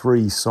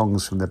 3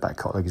 songs from their back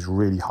catalogue is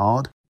really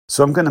hard.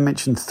 So I'm going to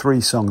mention 3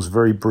 songs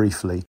very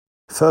briefly.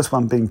 First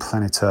one being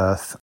Planet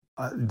Earth.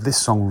 This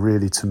song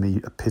really, to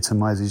me,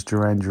 epitomises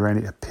Duran Duran.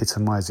 It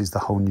epitomises the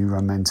whole new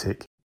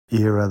romantic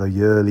era,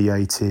 the early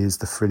 80s,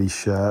 the frilly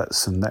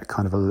shirts and that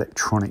kind of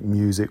electronic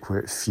music where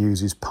it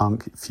fuses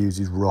punk, it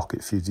fuses rock,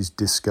 it fuses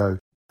disco.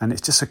 And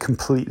it's just a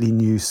completely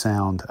new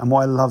sound. And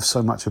what I love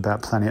so much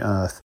about Planet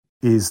Earth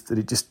is that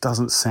it just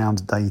doesn't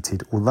sound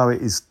dated. Although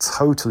it is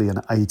totally an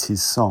 80s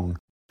song,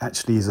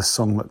 actually is a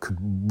song that could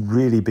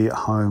really be at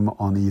home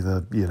on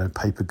either,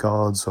 Paper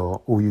Gods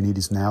or All You Need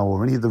Is Now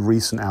or any of the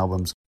recent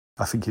albums.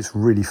 I think it's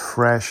really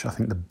fresh. I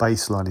think the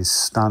bass line is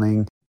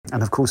stunning.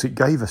 And of course, it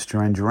gave us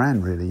Duran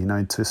Duran, really.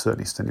 To a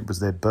certain extent, it was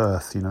their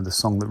birth, the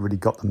song that really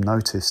got them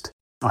noticed.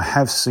 I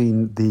have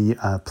seen the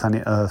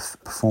Planet Earth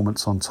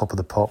performance on Top of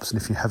the Pops, and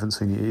if you haven't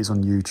seen it, it is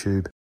on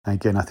YouTube. And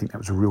again, I think that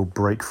was a real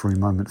breakthrough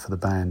moment for the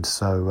band,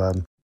 so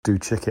do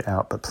check it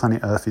out. But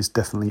Planet Earth is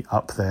definitely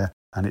up there,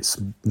 and it's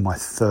my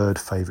 3rd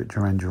favourite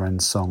Duran Duran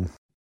song.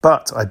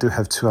 But I do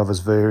have 2 others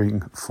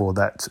vying for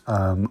that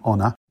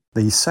honour.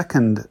 The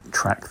second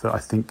track that I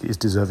think is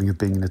deserving of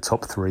being in the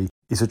top 3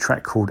 is a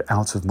track called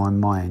Out of My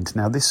Mind.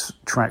 Now, this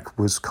track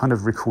was kind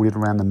of recorded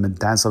around the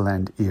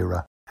Midazoland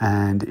era,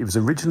 and it was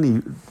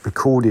originally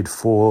recorded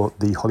for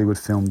the Hollywood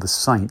film The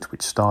Saint,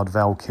 which starred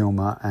Val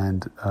Kilmer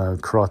and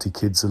Karate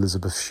Kid's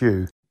Elizabeth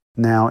Shue.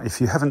 Now, if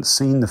you haven't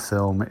seen the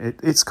film,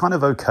 it's kind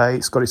of okay.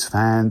 It's got its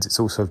fans. It's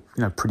also,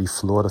 pretty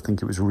flawed. I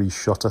think it was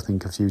reshot,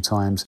 a few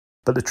times.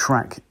 But the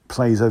track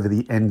plays over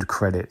the end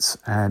credits.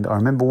 And I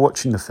remember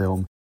watching the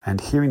film and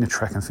hearing the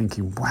track and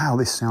thinking, wow,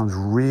 this sounds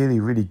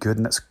really, really good.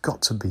 And that's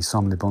got to be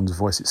Simon Le Bon's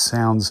voice. It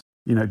sounds,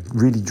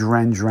 really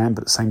Duran Duran,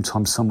 but at the same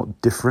time somewhat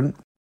different.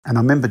 And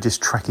I remember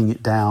just tracking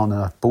it down.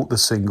 I bought the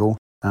single.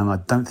 I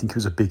don't think it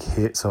was a big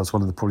hit, so I was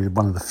probably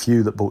one of the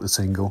few that bought the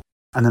single.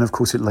 And then, of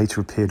course, it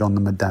later appeared on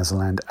the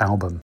Midazoland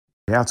album.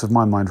 Out of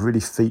My Mind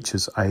really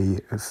features a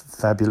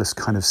fabulous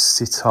kind of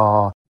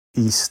sitar,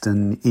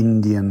 Eastern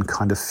Indian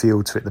kind of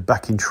feel to it. The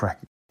backing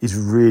track is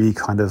really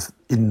kind of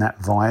in that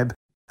vibe.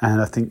 And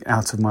I think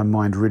Out of My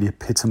Mind really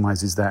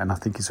epitomises that. And I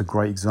think it's a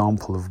great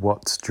example of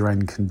what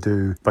Duran can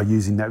do by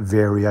using that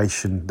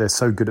variation. They're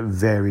so good at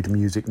varied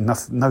music.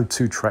 No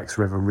 2 tracks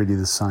are ever really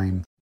the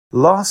same.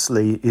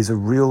 Lastly is a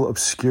real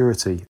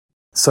obscurity.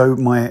 So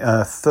my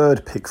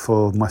 3rd pick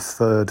for my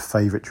 3rd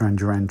favourite Duran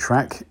Duran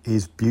track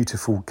is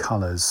Beautiful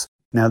Colours.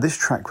 Now, this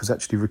track was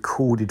actually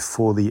recorded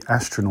for the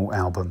Astronaut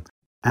album.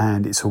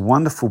 And it's a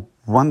wonderful,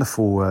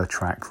 wonderful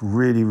track.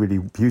 Really, really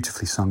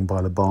beautifully sung by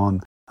Le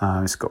Bon.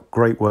 It's got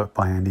great work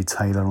by Andy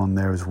Taylor on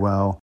there as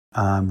well.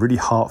 Really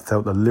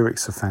heartfelt. The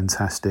lyrics are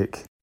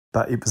fantastic.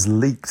 But it was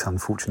leaked,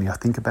 unfortunately, I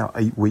think about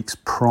 8 weeks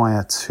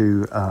prior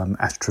to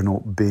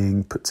Astronaut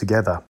being put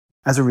together.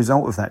 As a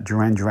result of that,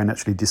 Duran Duran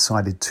actually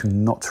decided to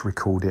not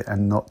record it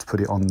and not put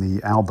it on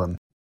the album.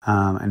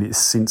 And it's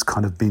since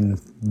kind of been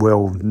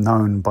well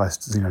known by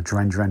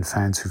Duran Duran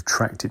fans who've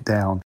tracked it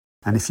down.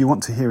 And if you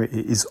want to hear it,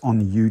 it is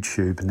on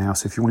YouTube now.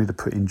 So if you wanted to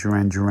put in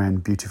Duran Duran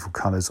Beautiful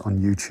Colours on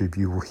YouTube,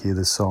 you will hear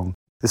the song.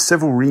 There's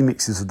several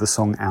remixes of the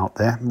song out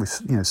there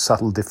with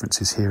subtle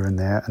differences here and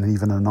there, and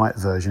even a night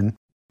version,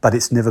 but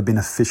it's never been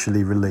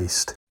officially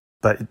released.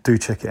 But do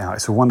check it out.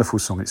 It's a wonderful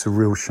song. It's a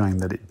real shame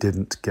that it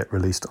didn't get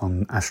released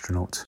on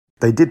Astronaut.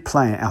 They did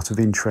play it out of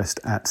interest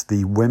at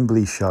the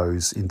Wembley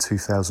shows in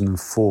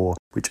 2004,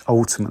 which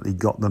ultimately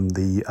got them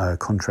the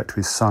contract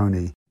with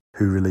Sony,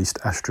 who released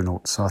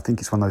Astronaut. So I think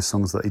it's one of those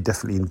songs that they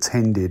definitely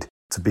intended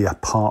to be a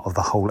part of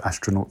the whole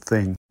Astronaut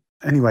thing.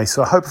 Anyway,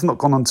 so I hope I've not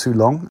gone on too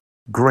long.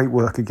 Great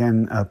work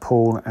again,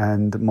 Paul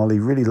and Molly.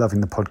 Really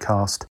loving the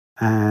podcast.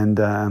 And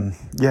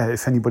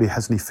if anybody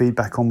has any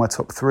feedback on my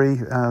top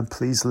 3,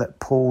 please let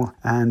Paul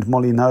and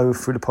Molly know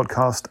through the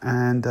podcast.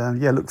 And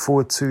look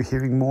forward to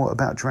hearing more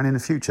about Duran in the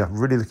future.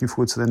 Really looking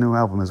forward to their new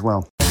album as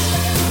well.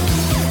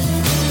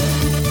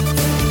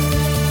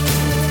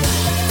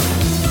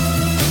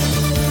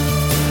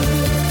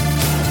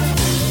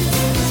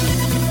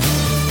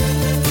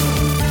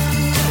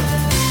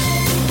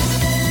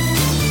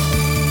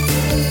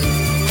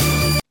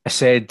 I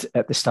said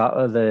at the start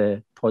of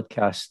the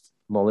podcast,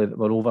 Molly, that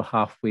we're over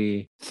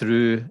halfway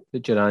through the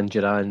Duran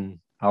Duran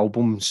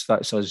albums.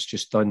 That's us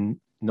just done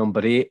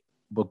number 8.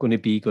 We're going to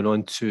be going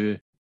on to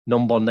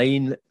number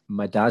 9,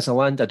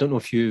 Midazoland. I don't know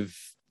if you've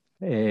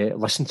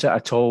listened to it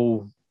at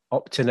all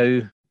up to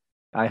now.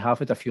 I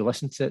haven't, if you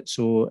listened to it.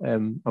 So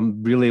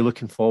I'm really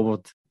looking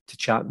forward to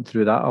chatting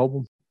through that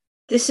album.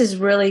 This is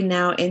really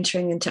now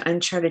entering into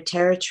uncharted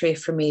territory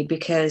for me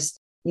because,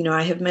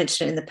 I have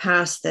mentioned in the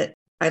past that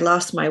I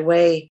lost my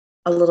way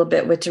a little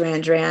bit with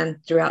Duran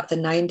Duran throughout the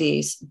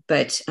 90s,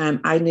 but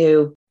I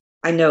knew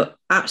I know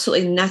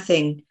absolutely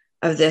nothing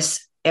of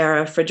this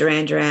era for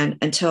Duran Duran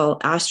until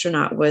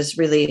Astronaut was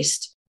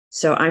released.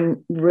 So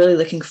I'm really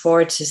looking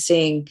forward to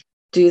seeing,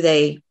 do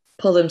they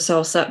pull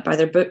themselves up by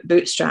their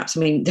bootstraps? I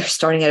mean, they're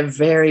starting at a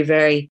very,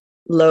 very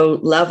low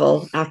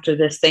level after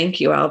this Thank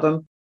You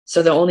album.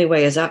 So the only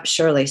way is up,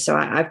 surely. So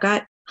I've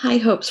got high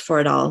hopes for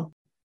it all.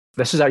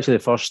 This is actually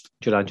the first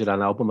Duran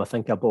Duran album I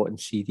think I bought in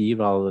CD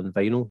rather than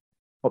vinyl.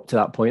 Up to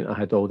that point, I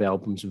had all the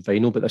albums in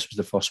vinyl, but this was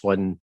the first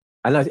one.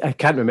 And I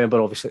can't remember,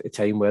 obviously, at the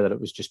time, whether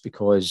it was just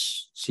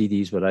because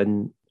CDs were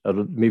in, or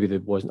maybe there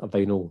wasn't a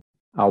vinyl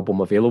album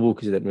available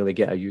because they didn't really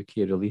get a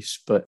UK release.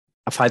 But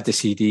I've had the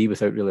CD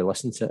without really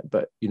listening to it.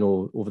 But, you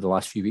know, over the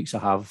last few weeks, I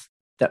have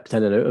dipped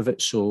in and out of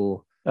it.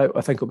 So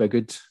I think it'll be a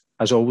good,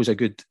 as always, a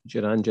good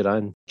Duran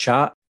Duran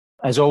chat.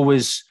 As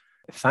always,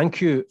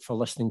 thank you for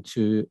listening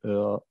to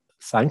our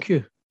Thank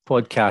You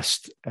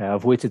podcast.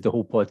 I've waited the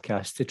whole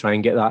podcast to try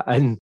and get that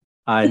in.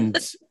 And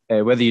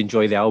whether you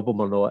enjoy the album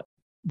or not,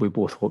 we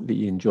both hope that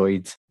you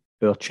enjoyed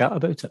our chat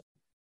about it.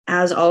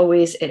 As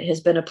always, it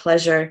has been a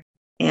pleasure.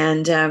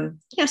 And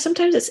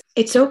sometimes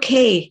it's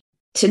okay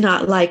to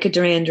not like a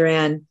Duran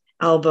Duran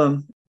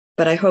album,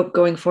 but I hope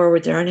going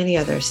forward there aren't any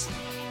others.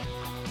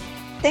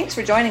 Thanks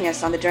for joining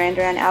us on the Duran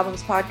Duran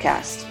Albums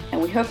podcast,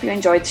 and we hope you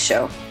enjoyed the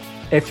show.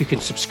 If you can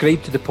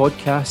subscribe to the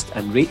podcast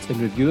and rate and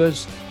review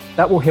us,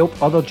 that will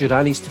help other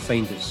Duranis to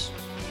find us.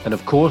 And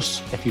of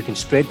course, if you can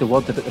spread the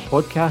word about the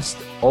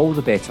podcast, all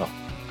the better.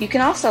 You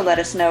can also let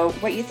us know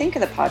what you think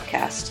of the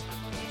podcast.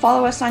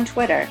 Follow us on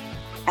Twitter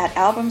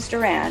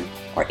 @AlbumsDuran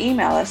or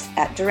email us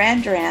at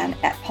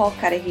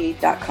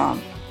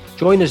duranduran@paulcudahy.com.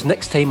 Join us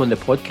next time on the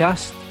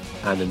podcast,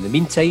 and in the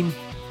meantime,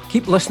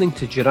 keep listening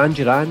to Duran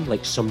Duran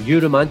like some new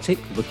romantic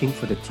looking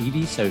for the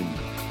TV sound.